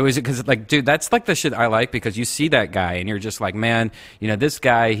beautiful? It was because, like, dude, that's like the shit I like, because you see that guy and you're just like, man, you know, this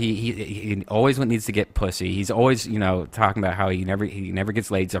guy, he always needs to get pussy. He's always, you know, talking about how he never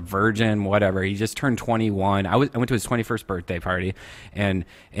gets laid. He's a virgin, whatever. He just turned 21. I went to his 21st birthday party, and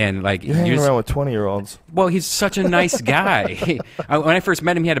like, you're hanging around with 20-year-olds. Well, he's such a nice guy. When I first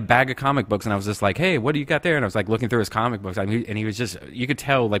met him, he had a bag of comic books, and I was just like, hey, what do you got there? And I was like looking through his comic books, and he was just, you could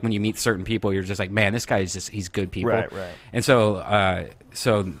tell, like, when you meet certain people, you're just like, man, this guy is just, he's good people. Right. And so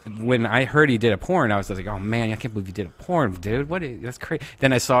when I heard he did a porn, I was like, oh man, I can't believe he did a porn, dude. That's crazy.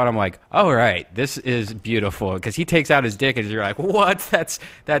 Then I saw it, I'm like, all right, this is beautiful, because he takes out his dick, and you're like, what? That's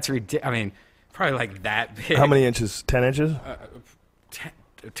ridiculous. I mean, probably like that big. How many inches? 10 inches?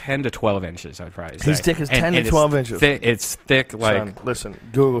 10 to 12 inches, I'd probably say. His dick is 10 to 12 inches. It's thick, like... Son, listen,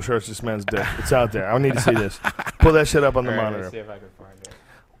 Google search this man's dick. It's out there. I need to see this. Pull that shit up on the monitor. Let's see if I can find it.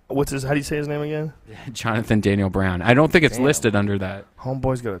 How do you say his name again? Jonathan Daniel Brown. I don't think it's listed under that.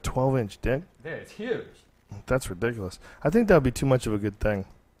 Homeboy's got a 12-inch dick? Yeah, it's huge. That's ridiculous. I think that would be too much of a good thing.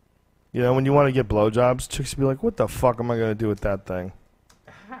 You know, when you want to get blowjobs, chicks would be like, what the fuck am I going to do with that thing?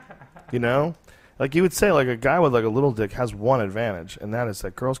 You know? Like, you would say, like, a guy with, like, a little dick has one advantage, and that is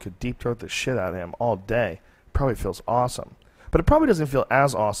that girls could deep throat the shit out of him all day. Probably feels awesome. But it probably doesn't feel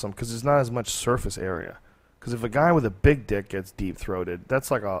as awesome because there's not as much surface area. Because if a guy with a big dick gets deep-throated, that's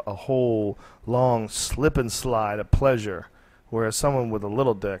like a whole long slip and slide of pleasure. Whereas someone with a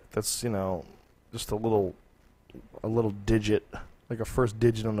little dick, that's, you know, just a little digit, like a first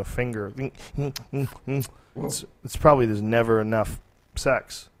digit on the finger. It's probably there's never enough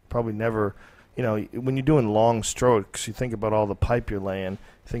sex. Probably never, you know, when you're doing long strokes, you think about all the pipe you're laying,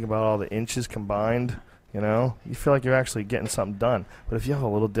 think about all the inches combined. You know, you feel like you're actually getting something done. But if you have a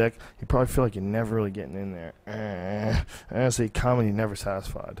little dick, you probably feel like you're never really getting in there. So you come and you're never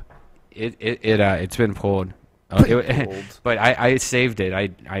satisfied. It's been pulled. But I saved it.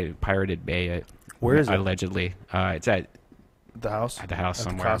 I pirated Bay it. Where is it? Allegedly. It's at the house. At the house at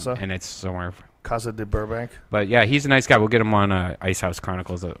somewhere. The Casa? And it's somewhere. Casa de Burbank. But yeah, he's a nice guy. We'll get him on Ice House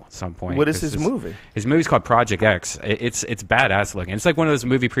Chronicles at some point. What is his movie? His movie's called Project X. It's badass looking. It's like one of those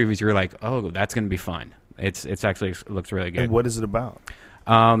movie previews you're like, oh, that's going to be fun. It's actually looks really good. And what is it about?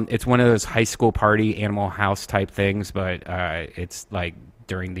 It's one of those high school party Animal House type things, but it's like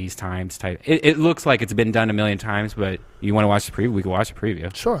during these times type. It looks like it's been done a million times, but you want to watch the preview? We can watch the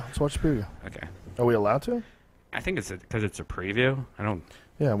preview. Sure, let's watch the preview. Okay. Are we allowed to? I think it's because it's a preview. I don't.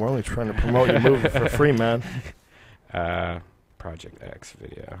 Yeah, we're only trying to promote your movie for free, man. Project X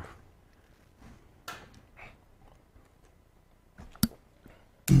video.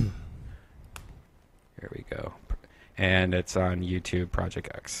 Here we go. And it's on YouTube, Project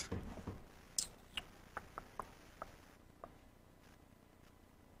X.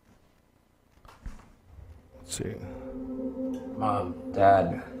 see. Mom,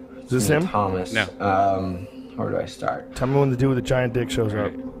 Dad. Is this me, him? Thomas. No. Where do I start? Tell me when the dude with the giant dick shows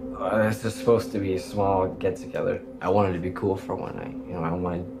up. This is supposed to be a small get-together. I wanted to be cool for one night. I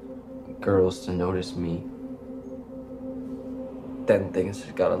wanted girls to notice me. Then things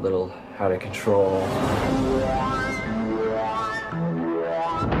got a little out of control.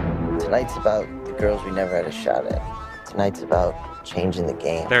 Tonight's about the girls we never had a shot at. Tonight's about changing the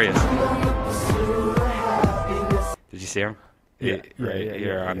game. There he is. Did you see him? Yeah.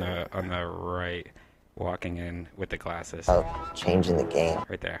 Here on the right, walking in with the glasses. About changing the game.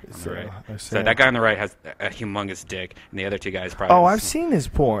 Right there on So, the right. I see So him. that guy on the right has a humongous dick, and the other two guys probably. Oh, I've seen his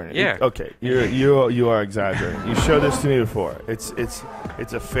porn. Yeah. Okay, you are exaggerating. You showed this to me before. It's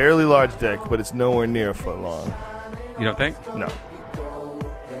a fairly large dick, but it's nowhere near a foot long. You don't think? No.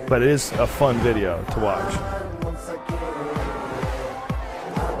 But it is a fun video to watch.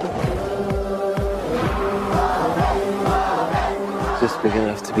 Just big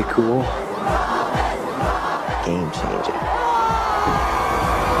enough to be cool. Game changer.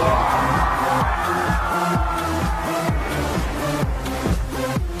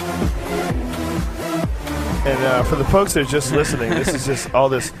 And for the folks that are just listening, this is just all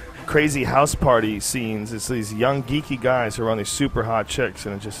this crazy house party scenes. It's these young geeky guys who are on these super hot chicks,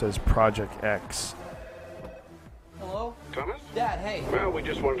 and it just says Project X. Hello? Thomas? Dad, hey. Well, we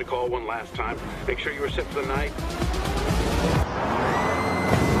just wanted to call one last time. Make sure you were set for the night.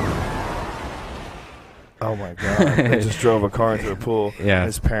 Oh my God! They just drove a car into the pool. Yeah.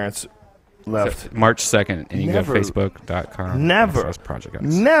 His parents left. March 2nd, and you can go to Never- facebook.com. Never, That's Project X.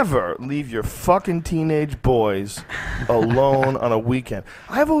 never leave your fucking teenage boys alone on a weekend.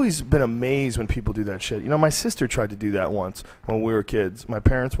 I've always been amazed when people do that shit. My sister tried to do that once when we were kids. My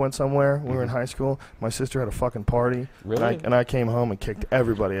parents went somewhere. We were in high school. My sister had a fucking party. Really? And I came home and kicked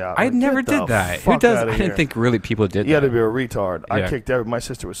everybody out. I Like, never get the did that. Who fuck does? outta I didn't here. think really people did You had that. to be a retard. I Yeah. kicked my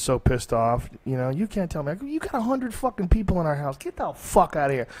sister was so pissed off. You can't tell me. You got 100 fucking people in our house. Get the fuck out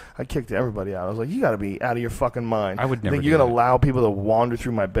of here. I kicked everybody out. I was like, you got to be out of your fucking mind. I would never Think do you're going to that. allow people to wander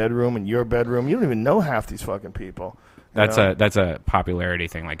through my bedroom and your bedroom? You don't even know half these fucking people. That's a popularity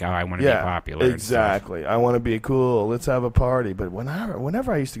thing. Like, I want to be popular. and stuff. Exactly. I want to be cool. Let's have a party. But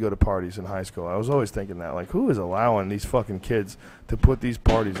whenever I used to go to parties in high school, I was always thinking that, like, who is allowing these fucking kids to put these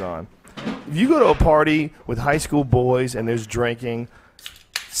parties on? If you go to a party with high school boys and there's drinking,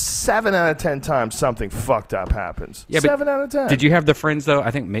 7 out of 10 times something fucked up happens. Yeah, but 7 out of 10. Did you have the friends though?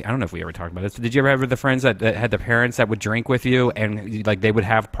 I think I don't know if we ever talked about this. Did you ever have the friends that had the parents that would drink with you, and like they would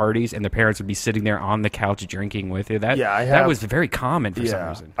have parties, and the parents would be sitting there on the couch drinking with you? That Yeah, that was very common for some Yeah,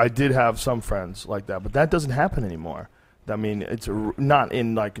 reason. I did have some friends like that, but that doesn't happen anymore. I mean, it's not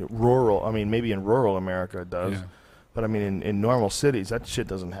in like rural. I mean, maybe in rural America it does. Yeah. But I mean, in normal cities, that shit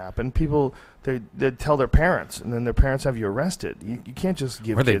doesn't happen. People, they tell their parents, and then their parents have you arrested. You can't just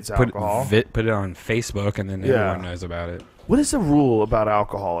give Or they kids put alcohol. put it on Facebook, and then Yeah. everyone knows about it. What is the rule about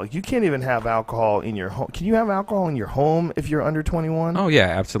alcohol? Like, you can't even have alcohol in your home. Can you have alcohol in your home if you're under 21? Oh yeah,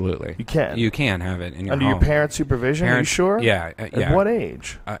 absolutely. You can. You can have it in your Under home. your parents' supervision? Are you Parents- sure? Yeah, At yeah. what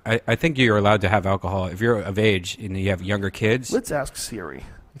age? I think you're allowed to have alcohol if you're of age and you have younger kids. Let's ask Siri.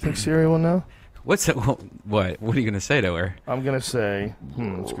 You think Siri will know? What's it, what are you gonna say to her? I'm going to say,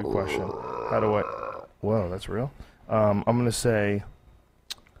 that's a good question. How do I, whoa, that's real. I'm going to say,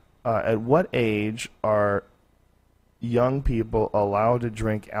 at what age are young people allowed to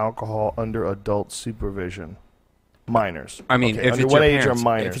drink alcohol under adult supervision? Minors. I mean, Okay, if under it's what your age parents, are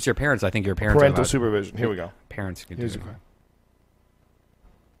minors? if it's your parents, I think your parents are Parental allowed. supervision. Here we go. Parents can Here's do a it. question.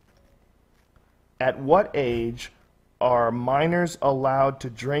 At what age are minors allowed to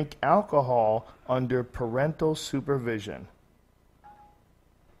drink alcohol under parental supervision?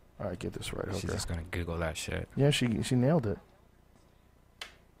 All right, get this right. She's Okay. just gonna Google that shit. Yeah, she nailed it.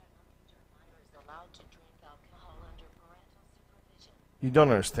 You don't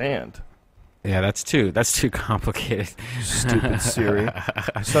understand. Yeah, that's too complicated. Stupid Siri.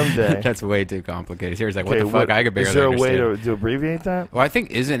 Someday. That's way too complicated. Siri's like, what Okay, the fuck? I could barely is there a way understand. to abbreviate that? Well, I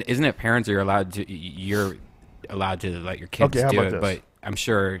think isn't it parents are allowed to you're allowed to let your kids Okay, how do about it, this? but I'm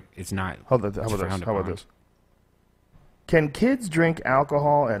sure it's not. How about it's this? frowned How about upon. this? Can kids drink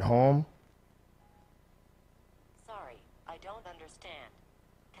alcohol at home? Sorry, I don't understand.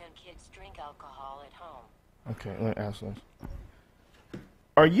 Can kids drink alcohol at home? Okay, let me ask this.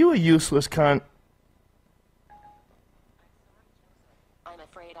 Are you a useless cunt? I'm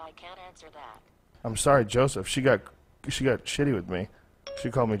afraid I can't answer that. I'm sorry, Joseph. She got shitty with me.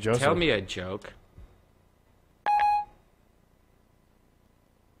 She called me Joseph. Tell me a joke.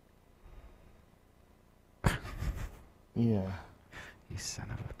 Yeah. You son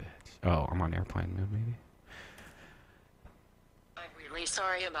of a bitch. Oh, I'm on airplane mode, maybe. really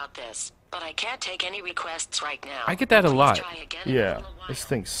sorry about this, but I can't take any requests right now. I get that a Please lot. try again in a Yeah, little while. this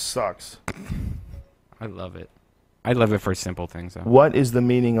thing sucks. I love it. I love it for simple things, though. What is the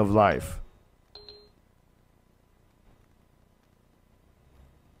meaning of life?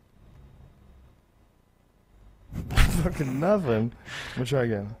 Fucking nothing. Let me try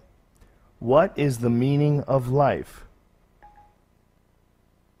again. What is the meaning of life?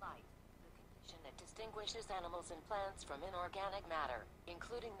 Life, the condition that distinguishes animals and plants from inorganic matter,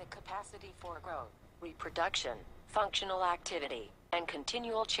 including the capacity for growth, reproduction, functional activity, and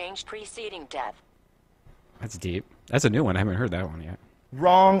continual change preceding death. That's deep. That's a new one. I haven't heard that one yet.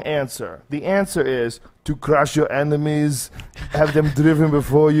 Wrong answer. The answer is to crush your enemies, have them driven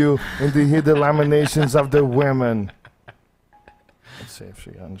before you, and to hear the lamentations of the women. Let's see if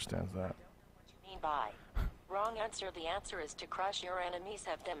she understands that. Mean by wrong answer. The answer is to crush your enemies,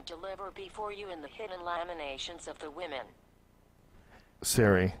 have them deliver before you in the hidden lamentations of the women.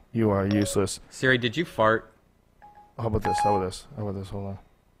 Siri, you are useless. Siri, did you fart? How about this? How about this? How about this? Hold on.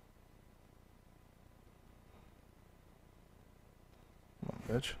 Come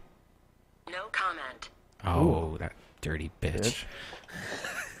on, bitch. No comment. Oh, that dirty bitch. Bitch.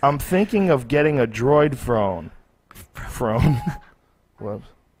 I'm thinking of getting a droid phone. Phone. Whoops.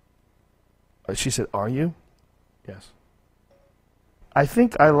 She said, "Are you?" Yes. I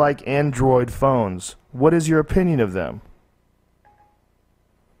think I like Android phones. What is your opinion of them?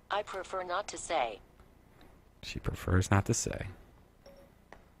 I prefer not to say. She prefers not to say.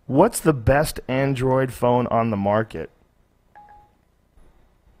 What's the best Android phone on the market?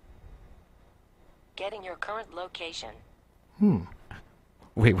 Getting your current location.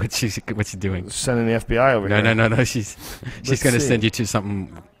 Wait, what's she doing? Sending the FBI over here. No. She's Let's gonna see. send you to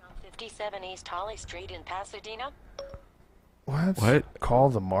something. 57 East Holly Street in Pasadena? What? Call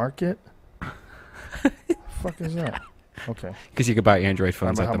the market? The fuck is that? Okay. Because you could buy Android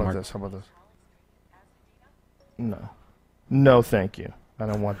phones How at the about market. this? How about this? No. No, thank you. I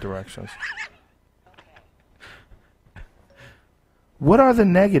don't want directions. What are the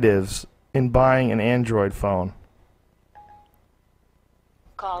negatives in buying an Android phone?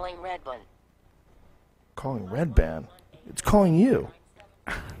 Calling Redbun. Calling Red Band. It's calling you.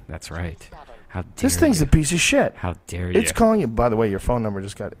 That's right. How dare This thing's you? a piece of shit. How dare you? It's calling you. By the way, your phone number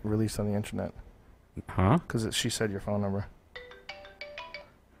just got released on the internet. Huh? Because she said your phone number.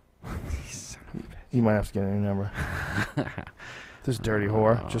 Son of a bitch. You might have to get a new number. This dirty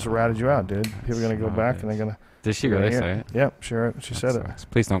whore just ratted you out, dude. People are going to go Son of a back and they're going to... Did she really say it? Yep, sure. She said it. Sucks.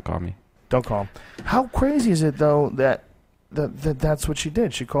 Please don't call me. Don't call him. How crazy is it, though, that that's what she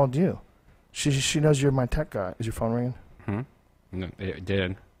did? She called you. She knows you're my tech guy. Is your phone ringing? No, it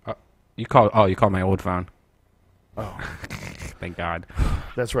did. You called my old phone. Oh. Thank God.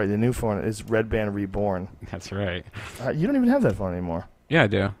 That's right. The new phone is Red Band Reborn. That's right. You don't even have that phone anymore. Yeah, I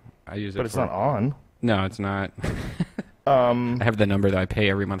do. I use it. But it's for- not on. No, it's not. I have the number that I pay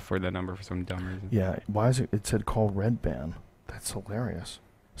every month for the number for some dumb reason. Yeah. Why is it? It said call Red Band. That's hilarious.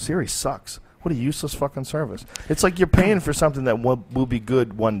 Siri sucks. What a useless fucking service. It's like you're paying for something that will be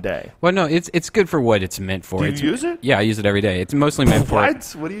good one day. Well, no, it's good for what it's meant for. Do you It's, use it? Yeah, I use it every day. It's mostly meant for. What?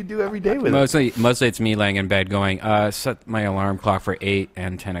 What do you do every day with it? Mostly it's me laying in bed going, set my alarm clock for 8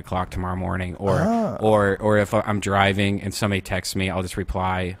 and 10 o'clock tomorrow morning, or if I'm driving and somebody texts me, I'll just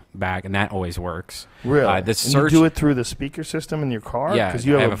reply back, and that always works. Really? The And search, you do it through the speaker system in your car? yeah, Because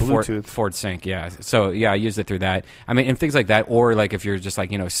you have, I a Bluetooth. Ford Sync, yeah. So yeah, I use it through that. I mean, and things like that, or like if you're just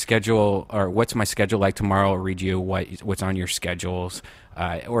like schedule or what's my schedule like tomorrow? I'll read you what's on your schedules.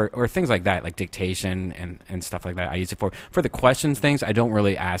 Or things like that, like dictation and stuff like that. I use it for the questions things. I don't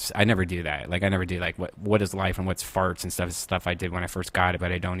really ask. I never do that. Like I never do like what is life and what's farts and stuff. It's stuff I did when I first got it,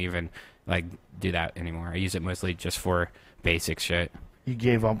 but I don't even like do that anymore. I use it mostly just for basic shit. You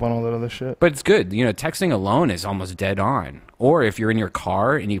gave up on all that other shit? But it's good. Texting alone is almost dead on. Or if you're in your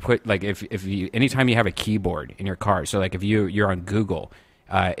car and you put like if you anytime you have a keyboard in your car. So like if you're on Google,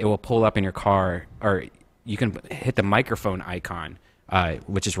 it will pull up in your car, or you can hit the microphone icon.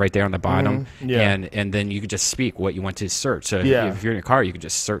 Which is right there on the bottom, Yeah. and then you can just speak what you want to search. So Yeah. if you're in your car, you can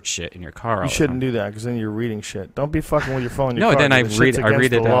just search shit in your car. all You the shouldn't time. do that because then you're reading shit. Don't be fucking with your phone in your No, car. then I 'cause read- shit's I read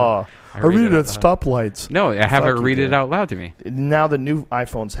against it the out. law. I I read read it it at stoplights. No, I have her Fuck you, read it dude. out loud to me. Now the new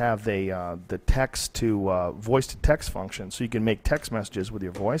iPhones have the text to voice to text function, so you can make text messages with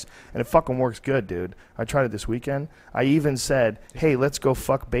your voice, and it fucking works good, dude. I tried it this weekend. I even said, "Hey, let's go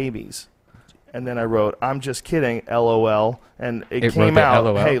fuck babies," and then I wrote, "I'm just kidding, LOL," and it It came wrote the out,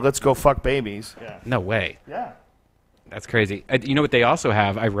 LOL? "Hey, let's go fuck babies." Yeah. No way. Yeah. That's crazy. You know what they also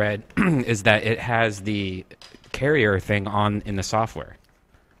have? I read is that it has the carrier thing on in the software.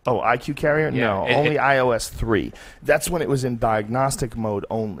 Oh, IQ Carrier? Yeah, No, only iOS 3. That's when it was in diagnostic mode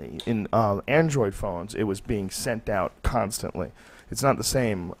only. In Android phones, it was being sent out constantly. It's not the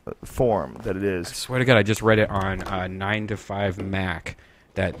same form that it I is. swear to God, I just read it on 9 to 5 Mac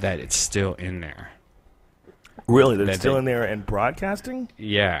that it's still in there. Really? That That it's still they- in there and broadcasting?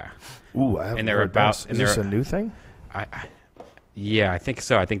 Yeah. Ooh, I haven't And they're heard about- this. and Is this they're- a new thing? Yeah, I think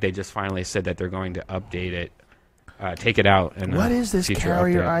so. I think they just finally said that they're going to update it, take it out. And What is this future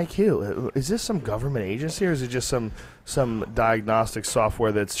Carrier update. IQ? Is this some government agency, or is it just some diagnostic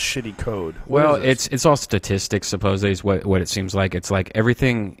software that's shitty code? What Well, is this? it's all statistics. Supposedly, is what it seems like. It's like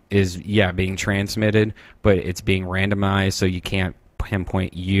everything is being transmitted, but it's being randomized, so you can't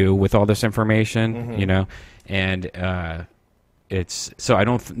pinpoint you with all this information. You know, and it's so I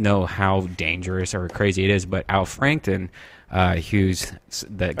don't know how dangerous or crazy it is. But Al Franken, who's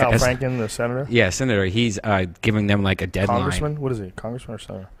the Al Franken, the senator? yeah, senator, he's giving them like a deadline. Congressman? What is he? Congressman or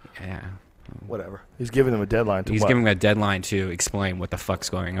senator? Yeah. Whatever. He's giving them a deadline to He's what? giving a deadline to explain what the fuck's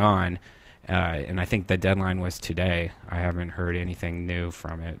going on, and I think the deadline was today. I haven't heard anything new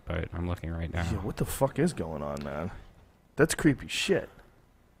from it, but I'm looking right now. Yeah, what the fuck is going on, man? That's creepy shit.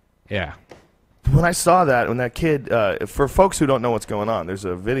 Yeah. When I saw that, when that kid, for folks who don't know what's going on, there's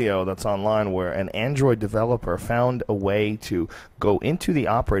a video that's online where an Android developer found a way to go into the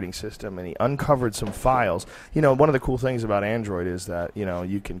operating system, and he uncovered some files. You know, one of the cool things about Android is that, you know,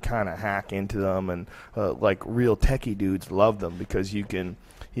 you can kind of hack into them, and like real techie dudes love them because you can,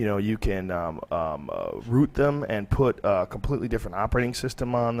 you know, you can root them and put a completely different operating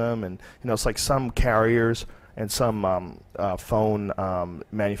system on them, and, you know, it's like some carriers and some phone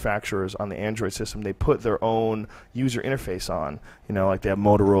manufacturers on the Android system, they put their own user interface on. You know, like they have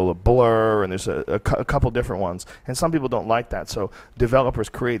Motorola Blur, and there's a couple different ones. And some people don't like that, so developers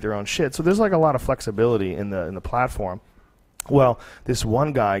create their own shit. So there's like a lot of flexibility in the platform. Well, this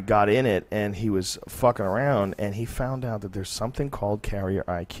one guy got in it, and he was fucking around, and he found out that there's something called Carrier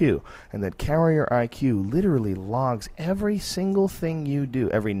IQ, and that Carrier IQ literally logs every single thing you do,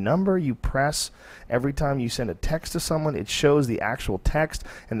 every number you press, every time you send a text to someone, it shows the actual text,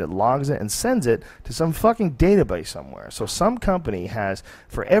 and it logs it and sends it to some fucking database somewhere. So some company has,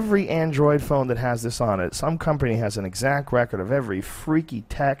 for every Android phone that has this on it, some company has an exact record of every freaky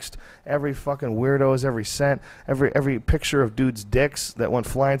text, every fucking weirdos, every sent, every picture of dudes' dicks that went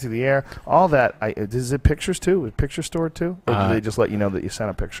flying through the air. All that. Is it pictures too? Is picture stored too? Or do they just let you know that you sent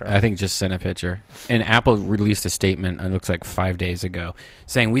a picture? I think just send a picture. And Apple released a statement, it looks like 5 days ago,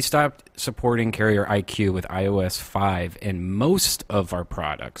 saying we stopped supporting Carrier IQ with iOS 5 in most of our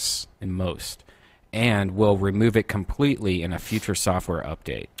products, and will remove it completely in a future software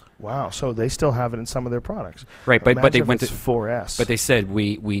update. Wow. So they still have it in some of their products. Right, but Imagine they if went it's to 4S. But they said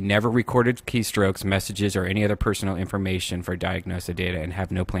we never recorded keystrokes, messages, or any other personal information for diagnostic data, and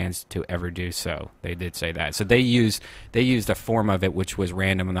have no plans to ever do so. They did say that. So they used a form of it which was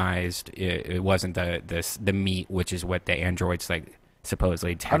randomized. It wasn't the meat, which is what the Androids like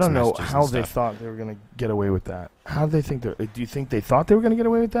supposedly text I don't know messages how and they stuff. thought they were going to get away with that. How do they think do you think they thought they were going to get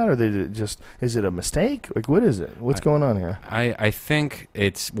away with that, or they just is it a mistake? Like, what is it? What's going on here? I think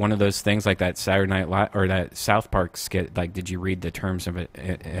it's one of those things like that Saturday Night Live or that South Park skit. Like, did you read the terms of it?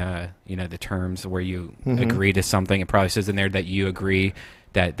 You know, the terms where you agree to something. It probably says in there that you agree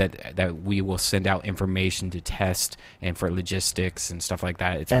that we will send out information to test and for logistics and stuff like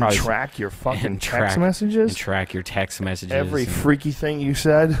that. It's And probably track your fucking and text messages? and track your text messages. Every and- freaky thing you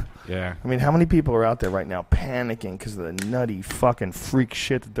said? yeah. I mean, how many people are out there right now panicking because of the nutty fucking freak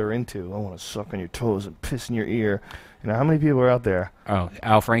shit that they're into? I want to suck on your toes and piss in your ear. You know, how many people are out there? Oh,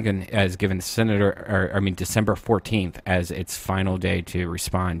 Al Franken has given December 14th as its final day to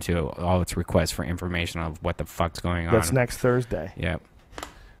respond to all its requests for information of what the fuck's going on. That's next Thursday. Yep.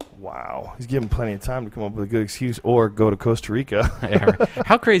 Wow. He's given plenty of time to come up with a good excuse or go to Costa Rica. Yeah.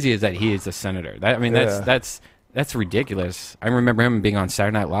 How crazy is that he is a senator? Yeah. That's ridiculous. I remember him being on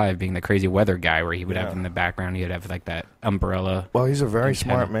Saturday Night Live, being the crazy weather guy, where he would have Yeah. in the background, he'd have like that umbrella. Well, he's a very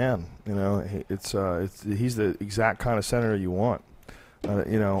Antenna. smart man. You know, he's the exact kind of senator you want.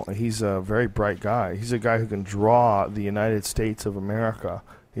 You know, he's a very bright guy. He's a guy who can draw the United States of America.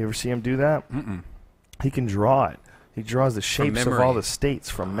 You ever see him do that? Mm-mm. He can draw it. He draws the shapes of memory. all the states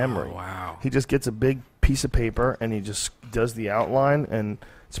from memory. Wow. He just gets a big piece of paper and he just does the outline, and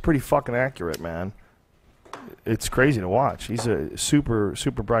it's pretty fucking accurate, man. It's crazy to watch. He's a super,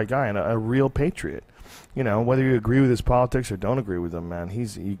 super bright guy and a real patriot. You know, whether you agree with his politics or don't agree with him, man,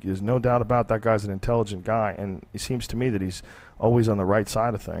 there's no doubt about that guy's an intelligent guy, and it seems to me that he's always on the right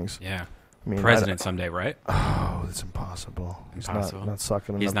side of things. Yeah. I mean, president someday, right? Oh, it's impossible. Impossible. He's not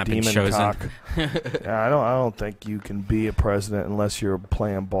sucking He's enough not been demon chosen. cock. Yeah, I don't think you can be a president unless you're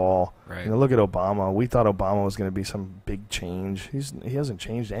playing ball. Right. You know, look at Obama. We thought Obama was going to be some big change. He hasn't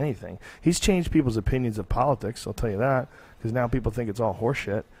changed anything. He's changed people's opinions of politics, I'll tell you that, because now people think it's all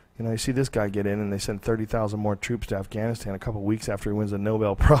horseshit. You know, you see this guy get in, and they send 30,000 more troops to Afghanistan a couple weeks after he wins a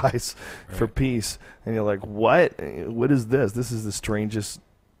Nobel Prize for peace. And you're like, what? What is this? This is the strangest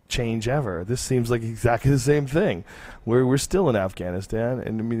change ever. This seems like exactly the same thing. We're still in Afghanistan,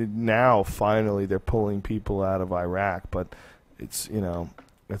 and I mean, now finally they're pulling people out of Iraq, but it's, you know,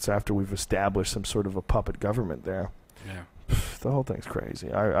 it's after we've established some sort of a puppet government there. Yeah. The whole thing's crazy.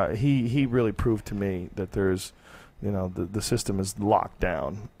 He really proved to me that there's, you know, the system is locked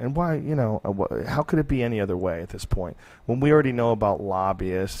down. And why, you know, how could it be any other way at this point? When we already know about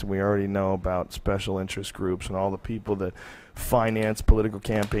lobbyists, we already know about special interest groups and all the people that finance political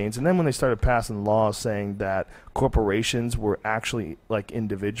campaigns. And then when they started passing laws saying that corporations were actually like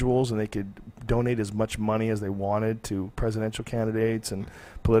individuals and they could donate as much money as they wanted to presidential candidates and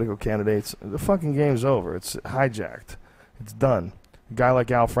political candidates, the fucking game's over. It's hijacked. It's done. A guy like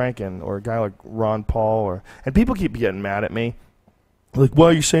Al Franken or a guy like Ron Paul, and people keep getting mad at me. Like, why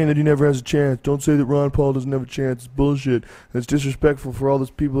are you saying that he never has a chance? Don't say that Ron Paul doesn't have a chance. It's bullshit. And it's disrespectful for all those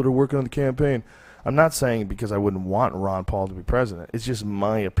people that are working on the campaign. I'm not saying it because I wouldn't want Ron Paul to be president. It's just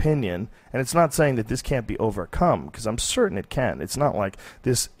my opinion. And it's not saying that this can't be overcome, because I'm certain it can. It's not like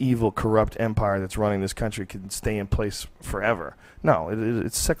this evil, corrupt empire that's running this country can stay in place forever. No,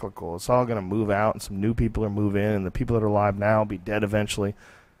 it's cyclical. It's all going to move out, and some new people are move in, and the people that are alive now will be dead eventually.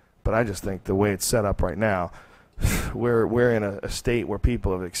 But I just think the way it's set up right now, we're in a state where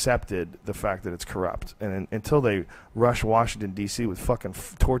people have accepted the fact that it's corrupt. And until they rush Washington, D.C. with fucking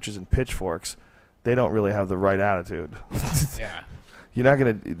torches and pitchforks, they don't really have the right attitude. Yeah.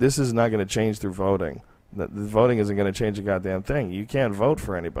 This is not going to change through voting. The voting isn't going to change a goddamn thing. You can't vote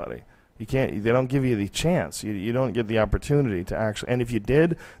for anybody. They don't give you the chance. You don't get the opportunity to actually, and if you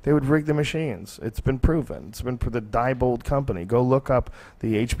did, they would rig the machines. It's been proven. It's been for the Diebold Company. Go look up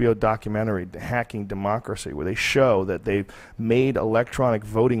the HBO documentary, Hacking Democracy, where they show that they've made electronic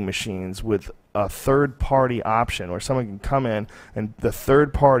voting machines with a third-party option where someone can come in and the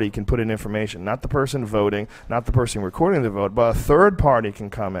third party can put in information. Not the person voting, not the person recording the vote, but a third party can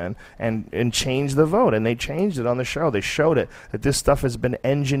come in and change the vote. And they changed it on the show. They showed it, that this stuff has been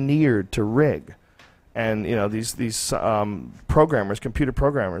engineered to rig. And, you know, these programmers, computer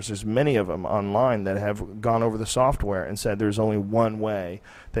programmers, there's many of them online that have gone over the software and said there's only one way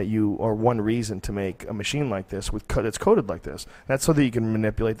that or one reason to make a machine like this that's coded like this. That's so that you can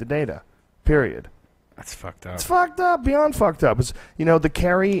manipulate the data. Period. That's fucked up. It's fucked up, beyond fucked up. It's, you know, the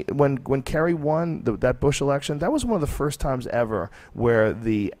Kerry, when Kerry won that Bush election, that was one of the first times ever where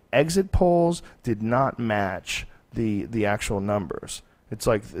the exit polls did not match the actual numbers. It's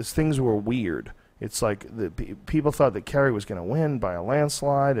like things were weird. It's like people thought that Kerry was going to win by a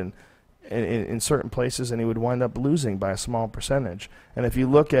landslide, and in certain places, and he would wind up losing by a small percentage. And if you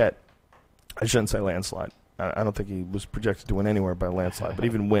look at, I shouldn't say landslide. I don't think he was projected to win anywhere by a landslide, but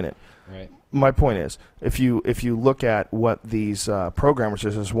even win it. Right. My point is, if you look at what these programmers,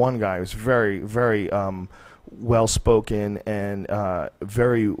 there's this one guy who's very, very well-spoken and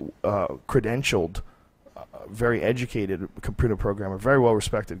very credentialed, very educated computer programmer, very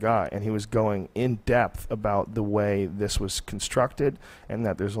well-respected guy, and he was going in depth about the way this was constructed and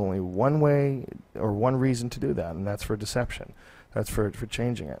that there's only one way or one reason to do that, and that's for deception. That's for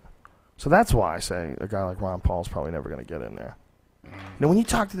changing it. So that's why I say a guy like Ron Paul is probably never going to get in there. Now, when you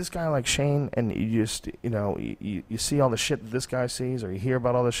talk to this guy like Shane, and you just, you know, you see all the shit that this guy sees, or you hear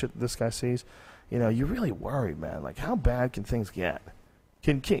about all the shit that this guy sees, you know, you're really worried, man. Like, how bad can things get?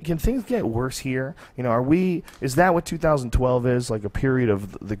 Can things get worse here? You know, is that what 2012 is? Like a period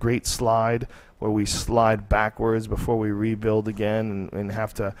of the great slide where we slide backwards before we rebuild again and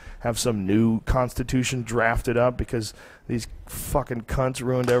have to have some new constitution drafted up because these fucking cunts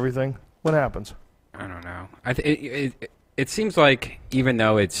ruined everything? What happens? I don't know. It seems like even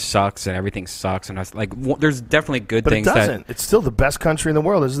though it sucks and everything sucks, and there's definitely good things. But it doesn't. It's still the best country in the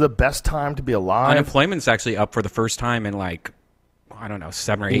world. This is the best time to be alive. Unemployment's actually up for the first time in I don't know,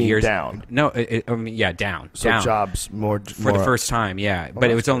 7 or 8 years. Down. No, down. So down. Jobs more for the first time, yeah.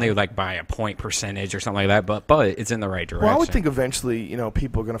 But it was only by a point percentage or something like that. But it's in the right direction. Well, I would think eventually, you know,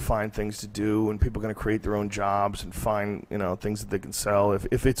 people are going to find things to do, and people are going to create their own jobs and find, you know, things that they can sell.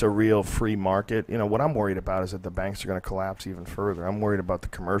 If it's a real free market, you know, what I'm worried about is that the banks are going to collapse even further. I'm worried about the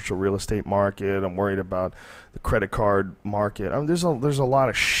commercial real estate market. I'm worried about the credit card market. There's a lot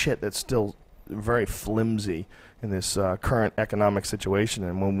of shit that's still very flimsy this current economic situation.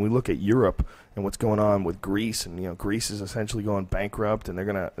 And when we look at Europe and what's going on with Greece, and Greece is essentially going bankrupt, and they're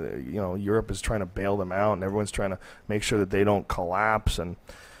gonna, Europe is trying to bail them out, and everyone's trying to make sure that they don't collapse. And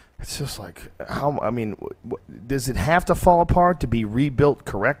it's just like, does it have to fall apart to be rebuilt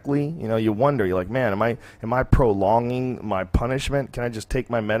correctly? You wonder. You're like, man, am I prolonging my punishment? Can I just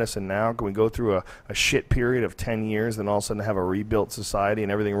take my medicine now? Can we go through a shit period of 10 years, then all of a sudden have a rebuilt society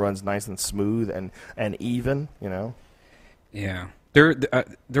and everything runs nice and smooth and even? Yeah. There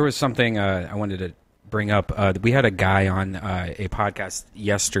was something I wanted to bring up. We had a guy on a podcast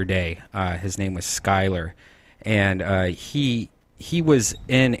yesterday. His name was Skyler, and he was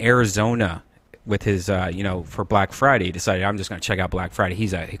in Arizona with his, for Black Friday. He decided, I'm just going to check out Black Friday.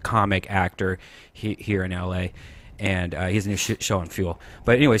 He's a comic actor here in L.A., and he has a new show on Fuel.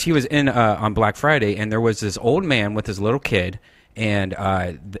 But anyways, he was in on Black Friday, and there was this old man with his little kid, and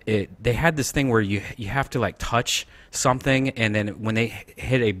they had this thing where you have to, like, touch something, and then when they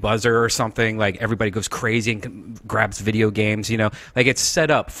hit a buzzer or something, like, everybody goes crazy and grabs video games. Like, it's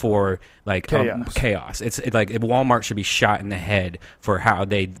set up for, like, chaos. It's like Walmart should be shot in the head for how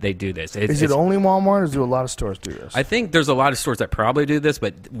they do this. Is it only Walmart, or do a lot of stores do this? I think there's a lot of stores that probably do this,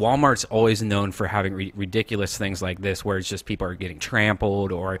 but Walmart's always known for having ridiculous things like this, where it's just people are getting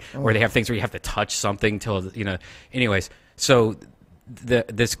trampled, or they have things where you have to touch something till anyways. So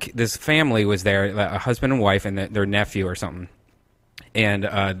this family was there, a husband and wife and their nephew or something. And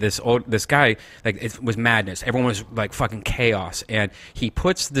this guy, like, it was madness. Everyone was like fucking chaos. And he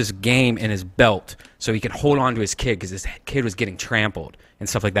puts this game in his belt so he can hold on to his kid, because his kid was getting trampled and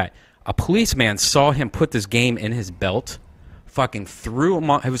stuff like that. A policeman saw him put this game in his belt, fucking threw him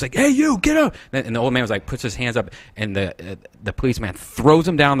on. He was like, "Hey, you, get up!" And the old man was like, puts his hands up, and the policeman throws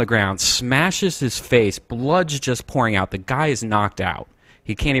him down on the ground, smashes his face, blood's just pouring out. The guy is knocked out.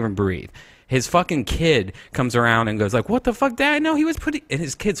 He can't even breathe. His fucking kid comes around and goes like, "What the fuck, Dad? No, he was putting..." And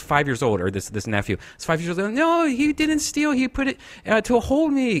his kid's 5 years old, or this nephew is 5 years old. "No, he didn't steal. He put it to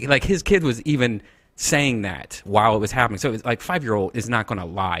hold me." Like, his kid was even saying that while it was happening. So it's like, 5-year-old is not going to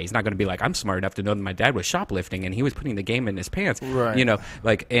lie. He's not going to be like, "I'm smart enough to know that my dad was shoplifting and he was putting the game in his pants." Right.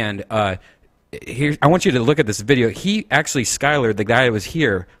 Here, I want you to look at this video. He actually, Skyler, the guy who was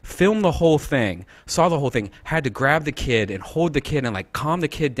here, filmed the whole thing, saw the whole thing, had to grab the kid and hold the kid and, like, calm the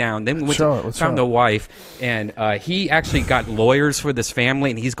kid down. Then found the wife, and he actually got lawyers for this family,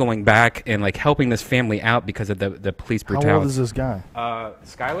 and he's going back and, like, helping this family out because of the police brutality. How old is this guy?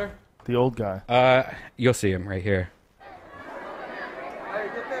 Skyler? The old guy. You'll see him right here.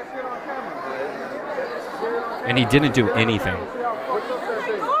 And he didn't do anything.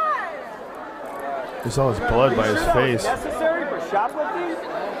 You saw his blood by his face. Necessary for shoplifting?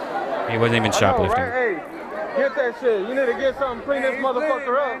 He wasn't even shoplifting. Right? Hey, get that shit. You need to get something, clean this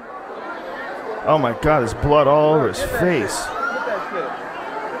motherfucker up. Oh my God, there's blood all over his face. Get that shit.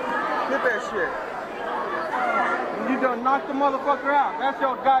 Get that shit. You done knocked the motherfucker out. That's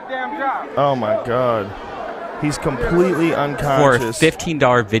your goddamn job. Oh my God. He's completely unconscious. For a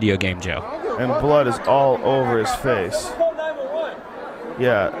 $15 video game, Joe. And blood is all over his face.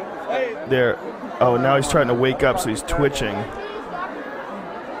 Yeah. There. Oh, now he's trying to wake up, so he's twitching.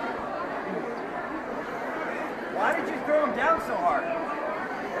 Why did you throw him down so hard?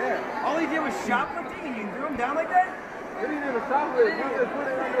 Yeah. All he did was shoplifting and you threw him down like that? What did he do to shoplift? You just put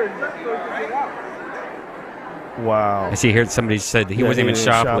it under his shirt so he could get out. Wow. I see here somebody said he wasn't even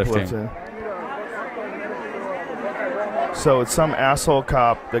shoplifting. So it's some asshole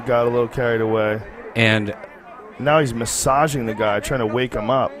cop that got a little carried away. And now he's massaging the guy, trying to wake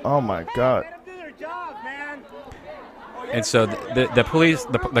him up. Oh my God. And so the police,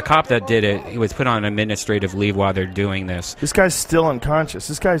 the cop that did it, he was put on administrative leave while they're doing this. This guy's still unconscious.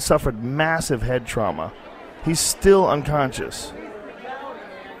 This guy suffered massive head trauma. He's still unconscious.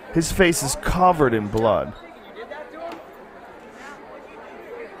 His face is covered in blood.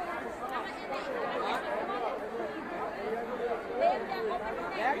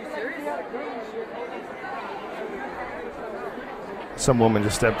 Some woman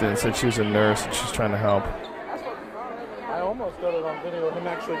just stepped in and said she was a nurse and she's trying to help. I almost got it on video of him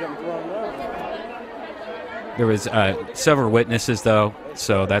actually getting thrown down. There was several witnesses, though,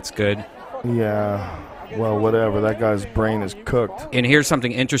 so that's good. Yeah, well, whatever. That guy's brain is cooked. And here's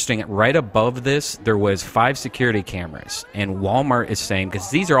something interesting. Right above this, there was 5 security cameras. And Walmart is saying, because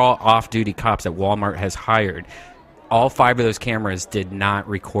these are all off-duty cops that Walmart has hired, all 5 of those cameras did not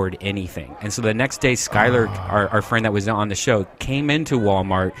record anything. And so the next day, Skyler, our friend that was on the show, came into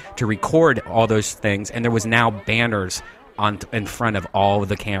Walmart to record all those things, and there was now banners in front of all of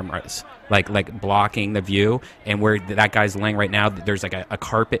the cameras, like blocking the view. And where that guy's laying right now, there's like a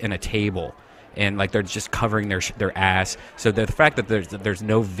carpet and a table. and like they're just covering their ass. So the fact that there's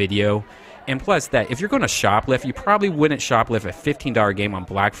no video. And plus that, if you're going to shoplift, you probably wouldn't shoplift a $15 game on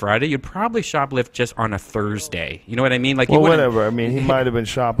Black Friday. You'd probably shoplift just on a Thursday. You know what I mean? Like, well, whatever. I mean, he might have been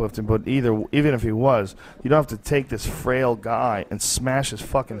shoplifting, but even if he was, you don't have to take this frail guy and smash his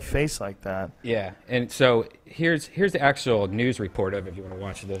fucking face like that. Yeah, and so here's the actual news report of it if you want to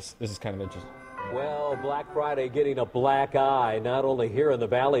watch this. This is kind of interesting. Well, Black Friday getting a black eye, not only here in the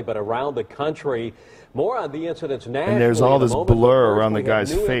Valley, but around the country. More on the incidents nationally. And there's all this blur around the we have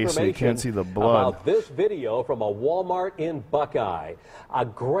guy's new face, so you can't see the blood. About this video from a Walmart in Buckeye. A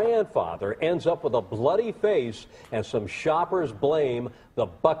grandfather ends up with a bloody face, and some shoppers blame the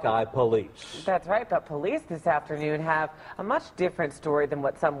Buckeye police. That's right, but police this afternoon have a much different story than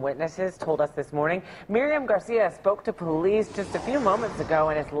what some witnesses told us this morning. Miriam Garcia spoke to police just a few moments ago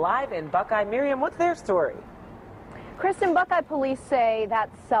and is live in Buckeye. Miriam, what's their story? Kristen, Buckeye police say that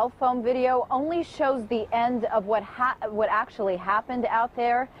cell phone video only shows the end of what actually happened out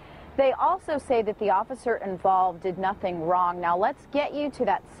there. They also say that the officer involved did nothing wrong. Now let's get you to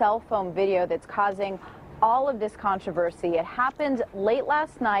that cell phone video that's causing all of this controversy. It happened late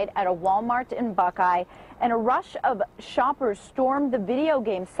last night at a Walmart in Buckeye, and a rush of shoppers stormed the video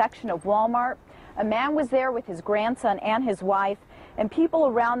game section of Walmart. A man was there with his grandson and his wife, and people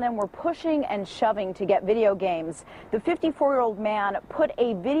around them were pushing and shoving to get video games. The 54-year-old man put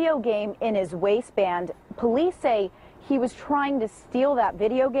a video game in his waistband. Police say he was trying to steal that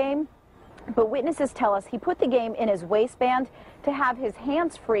video game, but witnesses tell us he put the game in his waistband to have his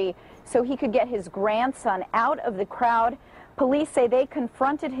hands free so he could get his grandson out of the crowd. Police say they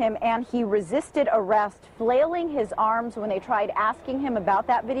confronted him and he resisted arrest, flailing his arms when they tried asking him about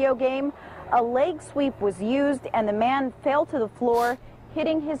that video game. A leg sweep was used and the man fell to the floor,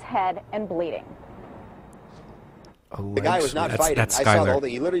 hitting his head and bleeding. The guy was not fighting. I saw the whole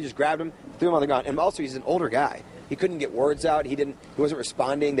thing. He literally just grabbed him, threw him on the ground. And also, he's an older guy. He couldn't get words out. He wasn't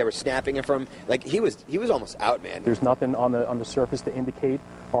responding. They were snapping him from. Like he was almost out, man. There's nothing on the surface to indicate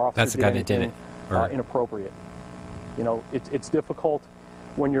our officer That's the guy that did it. Inappropriate. You know, it's difficult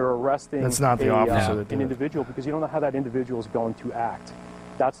when you're arresting That's not the officer that did an individual because you don't know how that individual is going to act.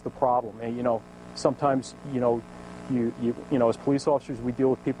 That's the problem. And you know, sometimes you know, as police officers, we deal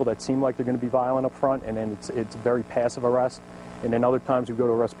with people that seem like they're going to be violent up front, and then it's very passive arrest. And then other times we go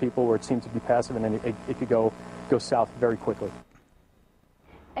to arrest people where it seems to be passive, and then it could go south very quickly.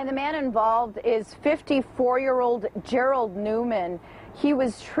 And the man involved is 54-year-old Gerald Newman. He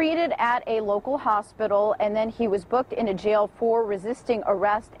was treated at a local hospital, and then he was booked into jail for resisting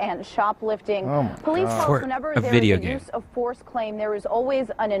arrest and shoplifting. Police tell us whenever there is a use of force claim, there is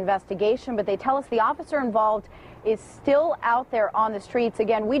always an investigation, but they tell us the officer involved is still out there on the streets.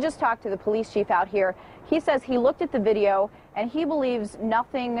 Again, we just talked to the police chief out here. He says he looked at the video and he believes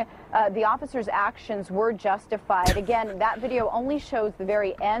nothing, the officer's actions were justified. Again, that video only shows the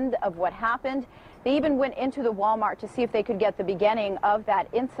very end of what happened. They even went into the Walmart to see if they could get the beginning of that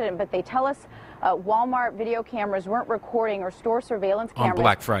incident, but they tell us Walmart video cameras weren't recording, or store surveillance cameras on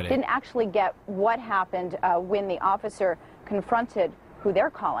Black Friday didn't actually get what happened when the officer confronted who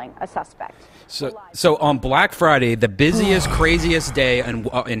they're calling a suspect. So on Black Friday, the busiest, craziest day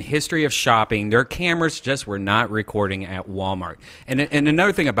in history of shopping, their cameras just were not recording at Walmart. And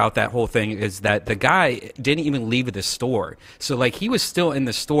another thing about that whole thing is that the guy didn't even leave the store. So like he was still in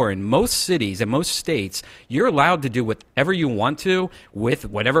the store. In most cities and most states, you're allowed to do whatever you want to with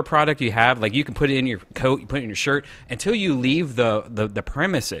whatever product you have. Like you can put it in your coat, you put it in your shirt until you leave the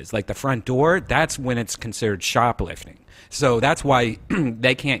premises, like the front door. That's when it's considered shoplifting. So that's why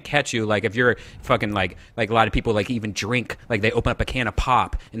they can't catch you. Like if you're fucking like a lot of people like even drink, like they open up a can of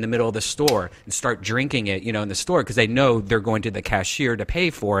pop in the middle of the store and start drinking it, you know, in the store because they know they're going to the cashier to pay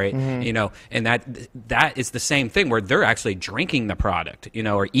for it, you know, and that is the same thing where they're actually drinking the product, you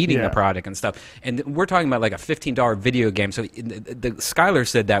know, or eating the product and stuff. And we're talking about like a $15 video game. So the Skyler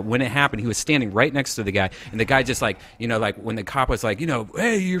said that when it happened, he was standing right next to the guy, and the guy just like, you know, like when the cop was like, you know,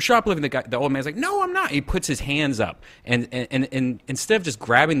 hey, you're shoplifting, the old man's like, no, I'm not. He puts his hands up. And instead of just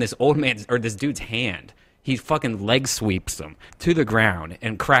grabbing this old man's or this dude's hand, he fucking leg sweeps him to the ground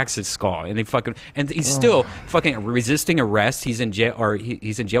and cracks his skull. And he's still fucking resisting arrest. He's in jail, or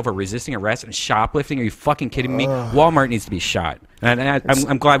he's in jail for resisting arrest and shoplifting. Are you fucking kidding me? Walmart needs to be shot. And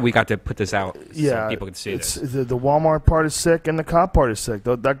I'm glad we got to put this out so people can see this. The Walmart part is sick and the cop part is sick.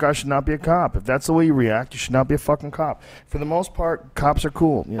 That guy should not be a cop. If that's the way you react, you should not be a fucking cop. For the most part, cops are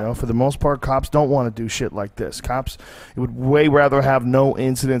cool. You know, for the most part, cops don't want to do shit like this. Cops would way rather have no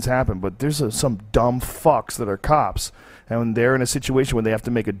incidents happen. But there's some dumb fucks that are cops, And when they're in a situation where they have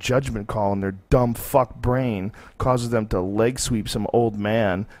to make a judgment call and their dumb fuck brain causes them to leg sweep some old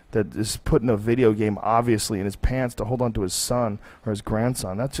man that is putting a video game obviously in his pants to hold on to his son or his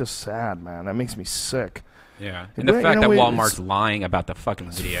grandson, that's just sad, man. That makes me sick. Yeah, and the fact that Walmart's lying about the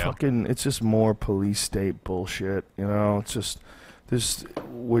fucking video. It's just more police state bullshit, you know? It's just,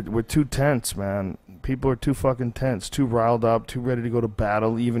 we're too tense, man. People are too fucking tense, too riled up, too ready to go to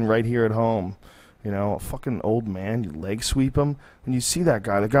battle, even right here at home. You know, a fucking old man, you leg sweep him. When you see that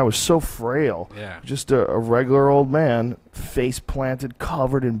guy was so frail. Yeah. Just a regular old man, face planted,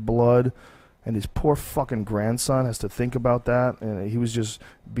 covered in blood. And his poor fucking grandson has to think about that. And he was just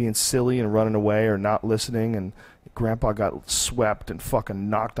being silly and running away or not listening. And Grandpa got swept and fucking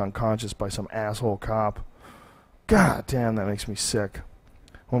knocked unconscious by some asshole cop. God damn, that makes me sick.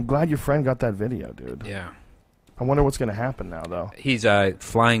 Well, I'm glad your friend got that video, dude. Yeah. I wonder what's going to happen now, though. He's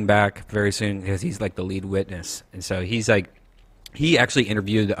flying back very soon because he's like the lead witness, and so he's like, he actually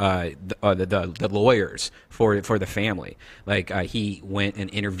interviewed the lawyers for the family. Like he went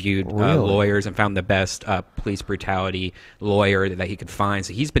and interviewed lawyers and found the best police brutality lawyer that he could find.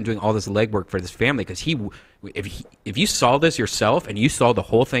 So he's been doing all this legwork for this family because if you saw this yourself and you saw the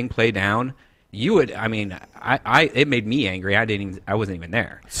whole thing play down, you would. I mean, it made me angry. I wasn't even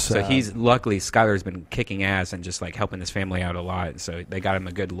there. So luckily Skylar's been kicking ass and just like helping his family out a lot. So they got him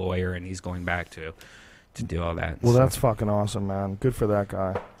a good lawyer, and he's going back to do all that. Well, that's fucking awesome, man. Good for that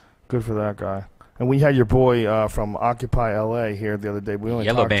guy. Good for that guy. And we had your boy from Occupy LA here the other day. We only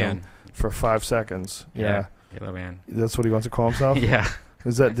talked to him for 5 seconds. Yeah. Yellow Man. That's what he wants to call himself? Yeah.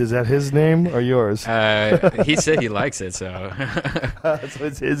 Is that his name or yours? He said he likes it, so. So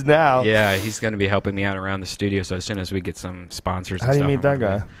it's his now. Yeah, he's going to be helping me out around the studio. So as soon as we get some sponsors, how do you meet that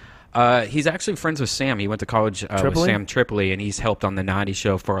guy? He's actually friends with Sam. He went to college with Sam Tripoli, and he's helped on the Naughty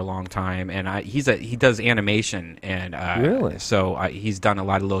Show for a long time. And he does animation, and really, so he's done a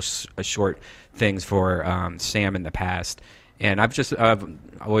lot of little short things for Sam in the past. And I've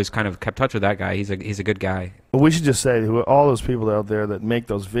always kind of kept touch with that guy. He's a good guy. Well, we should just say to all those people out there that make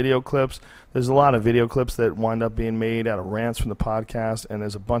those video clips. There's a lot of video clips that wind up being made out of rants from the podcast, and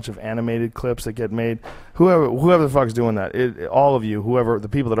there's a bunch of animated clips that get made. Whoever the fuck's doing that, all of you, the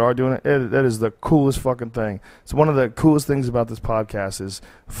people that are doing it, that is the coolest fucking thing. It's one of the coolest things about this podcast is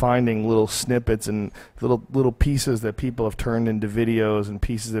finding little snippets and little pieces that people have turned into videos and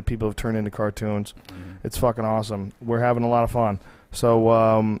pieces that people have turned into cartoons. Mm-hmm. It's fucking awesome. We're having a lot of fun.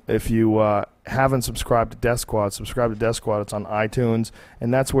 So if you haven't subscribed to Death Squad, subscribe to Death Squad. It's on iTunes,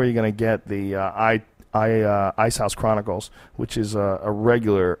 and that's where you're going to get the Ice House Chronicles, which is a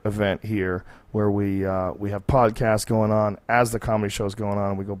regular event here where we have podcasts going on as the comedy show's going on,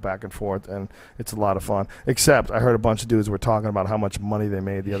 and we go back and forth, and it's a lot of fun. Except I heard a bunch of dudes were talking about how much money they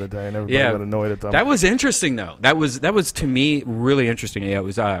made the other day, and everybody got annoyed at them. That was interesting, though. That was to me really interesting. Yeah, it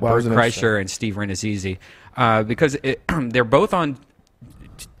was Bert Kreischer and Steve Renazizi. Because they're both on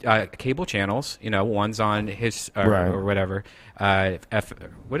cable channels. You know, one's on his or whatever. What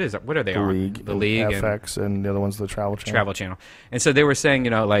are they on? The League, FX, and the other one's the Travel Channel. And so they were saying,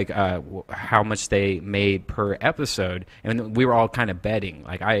 you know, like how much they made per episode, and we were all kind of betting.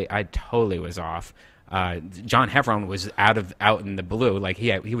 Like I totally was off. John Heffron was out in the blue. Like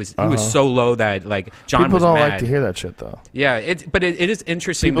he was so low that like John people was don't mad. like to hear that shit though. Yeah, but it is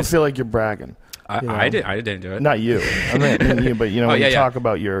interesting. People feel like you're bragging. I didn't do it. Not you. I mean you, but you know when you talk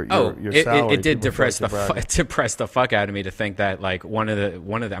about your salary, it did depress the fuck out of me to think that like one of the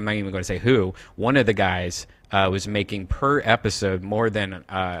I'm not even going to say who, one of the guys was making per episode more than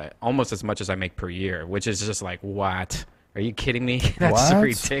almost as much as I make per year, which is just like, what? Are you kidding me? That's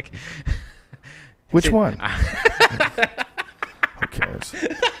ridiculous. Which one? Who cares?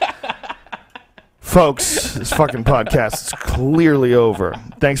 Folks, this fucking podcast is clearly over.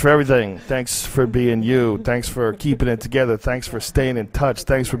 Thanks for everything. Thanks for being you. Thanks for keeping it together. Thanks for staying in touch.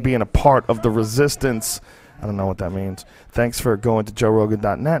 Thanks for being a part of the resistance. I don't know what that means. Thanks for going to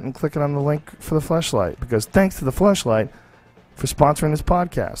joerogan.net and clicking on the link for the Fleshlight, because thanks to the Fleshlight for sponsoring this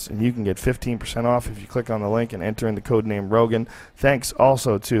podcast. And you can get 15% off if you click on the link and enter in the code name Rogan. Thanks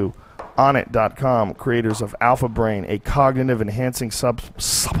also to Onnit.com, creators of Alpha Brain, a cognitive enhancing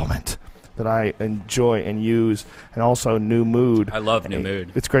supplement that I enjoy and use, and also New Mood. I love New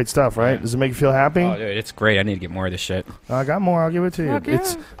Mood. It's great stuff, right? Yeah. Does it make you feel happy? Oh, dude, it's great. I need to get more of this shit. I got more. I'll give it to you. Okay.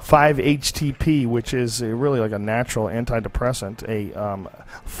 It's 5-HTP, which is really like a natural antidepressant, a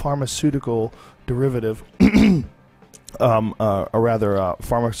pharmaceutical derivative. Or rather,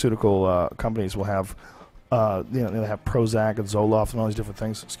 pharmaceutical companies will have, they have Prozac and Zoloft and all these different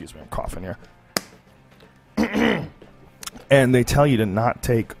things. Excuse me, I'm coughing here. And they tell you to not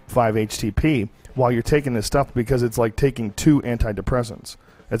take 5-HTP while you're taking this stuff, because it's like taking 2 antidepressants.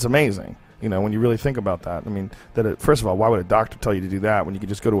 It's amazing. You know, when you really think about that. I mean, first of all, why would a doctor tell you to do that when you could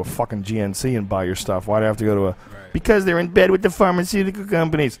just go to a fucking GNC and buy your stuff? Why do I have to go to a... Because they're in bed with the pharmaceutical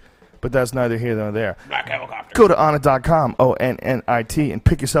companies. But that's neither here nor there. Black helicopter. Go to Onnit.com, ONNIT, and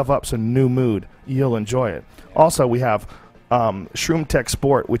pick yourself up some new mood. You'll enjoy it. Also, we have Shroom Tech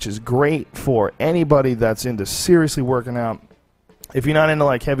Sport, which is great for anybody that's into seriously working out. If you're not into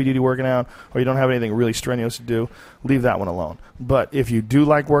like heavy-duty working out, or you don't have anything really strenuous to do, leave that one alone. But if you do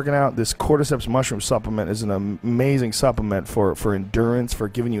like working out, this Cordyceps mushroom supplement is an amazing supplement for endurance, for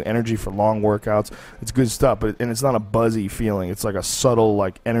giving you energy for long workouts. It's good stuff, and it's not a buzzy feeling. It's like a subtle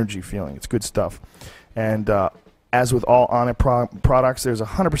like energy feeling. It's good stuff. And as with all Onnit products, there's a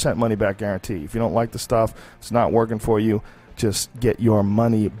 100% money-back guarantee. If you don't like the stuff, it's not working for you, just get your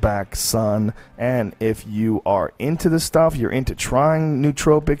money back, son. And if you are into this stuff, you're into trying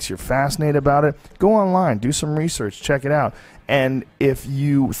nootropics, you're fascinated about it, go online, do some research, check it out. And if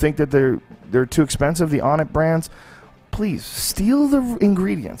you think that they're too expensive, the Onnit brands, please steal the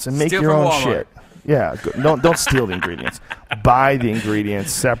ingredients and make your own shit. Yeah, don't steal the ingredients. Buy the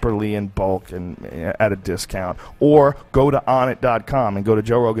ingredients separately in bulk and at a discount. Or go to Onnit.com and go to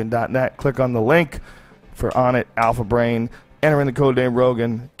JoeRogan.net. Click on the link for Onnit Alpha Brain. Enter in the code name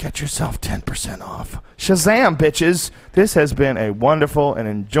Rogan. Get yourself 10% off. Shazam, bitches. This has been a wonderful and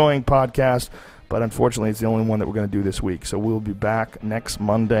enjoying podcast, but unfortunately it's the only one that we're going to do this week. So we'll be back next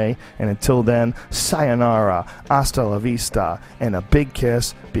Monday. And until then, sayonara, hasta la vista, and a big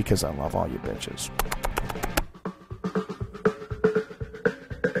kiss because I love all you bitches.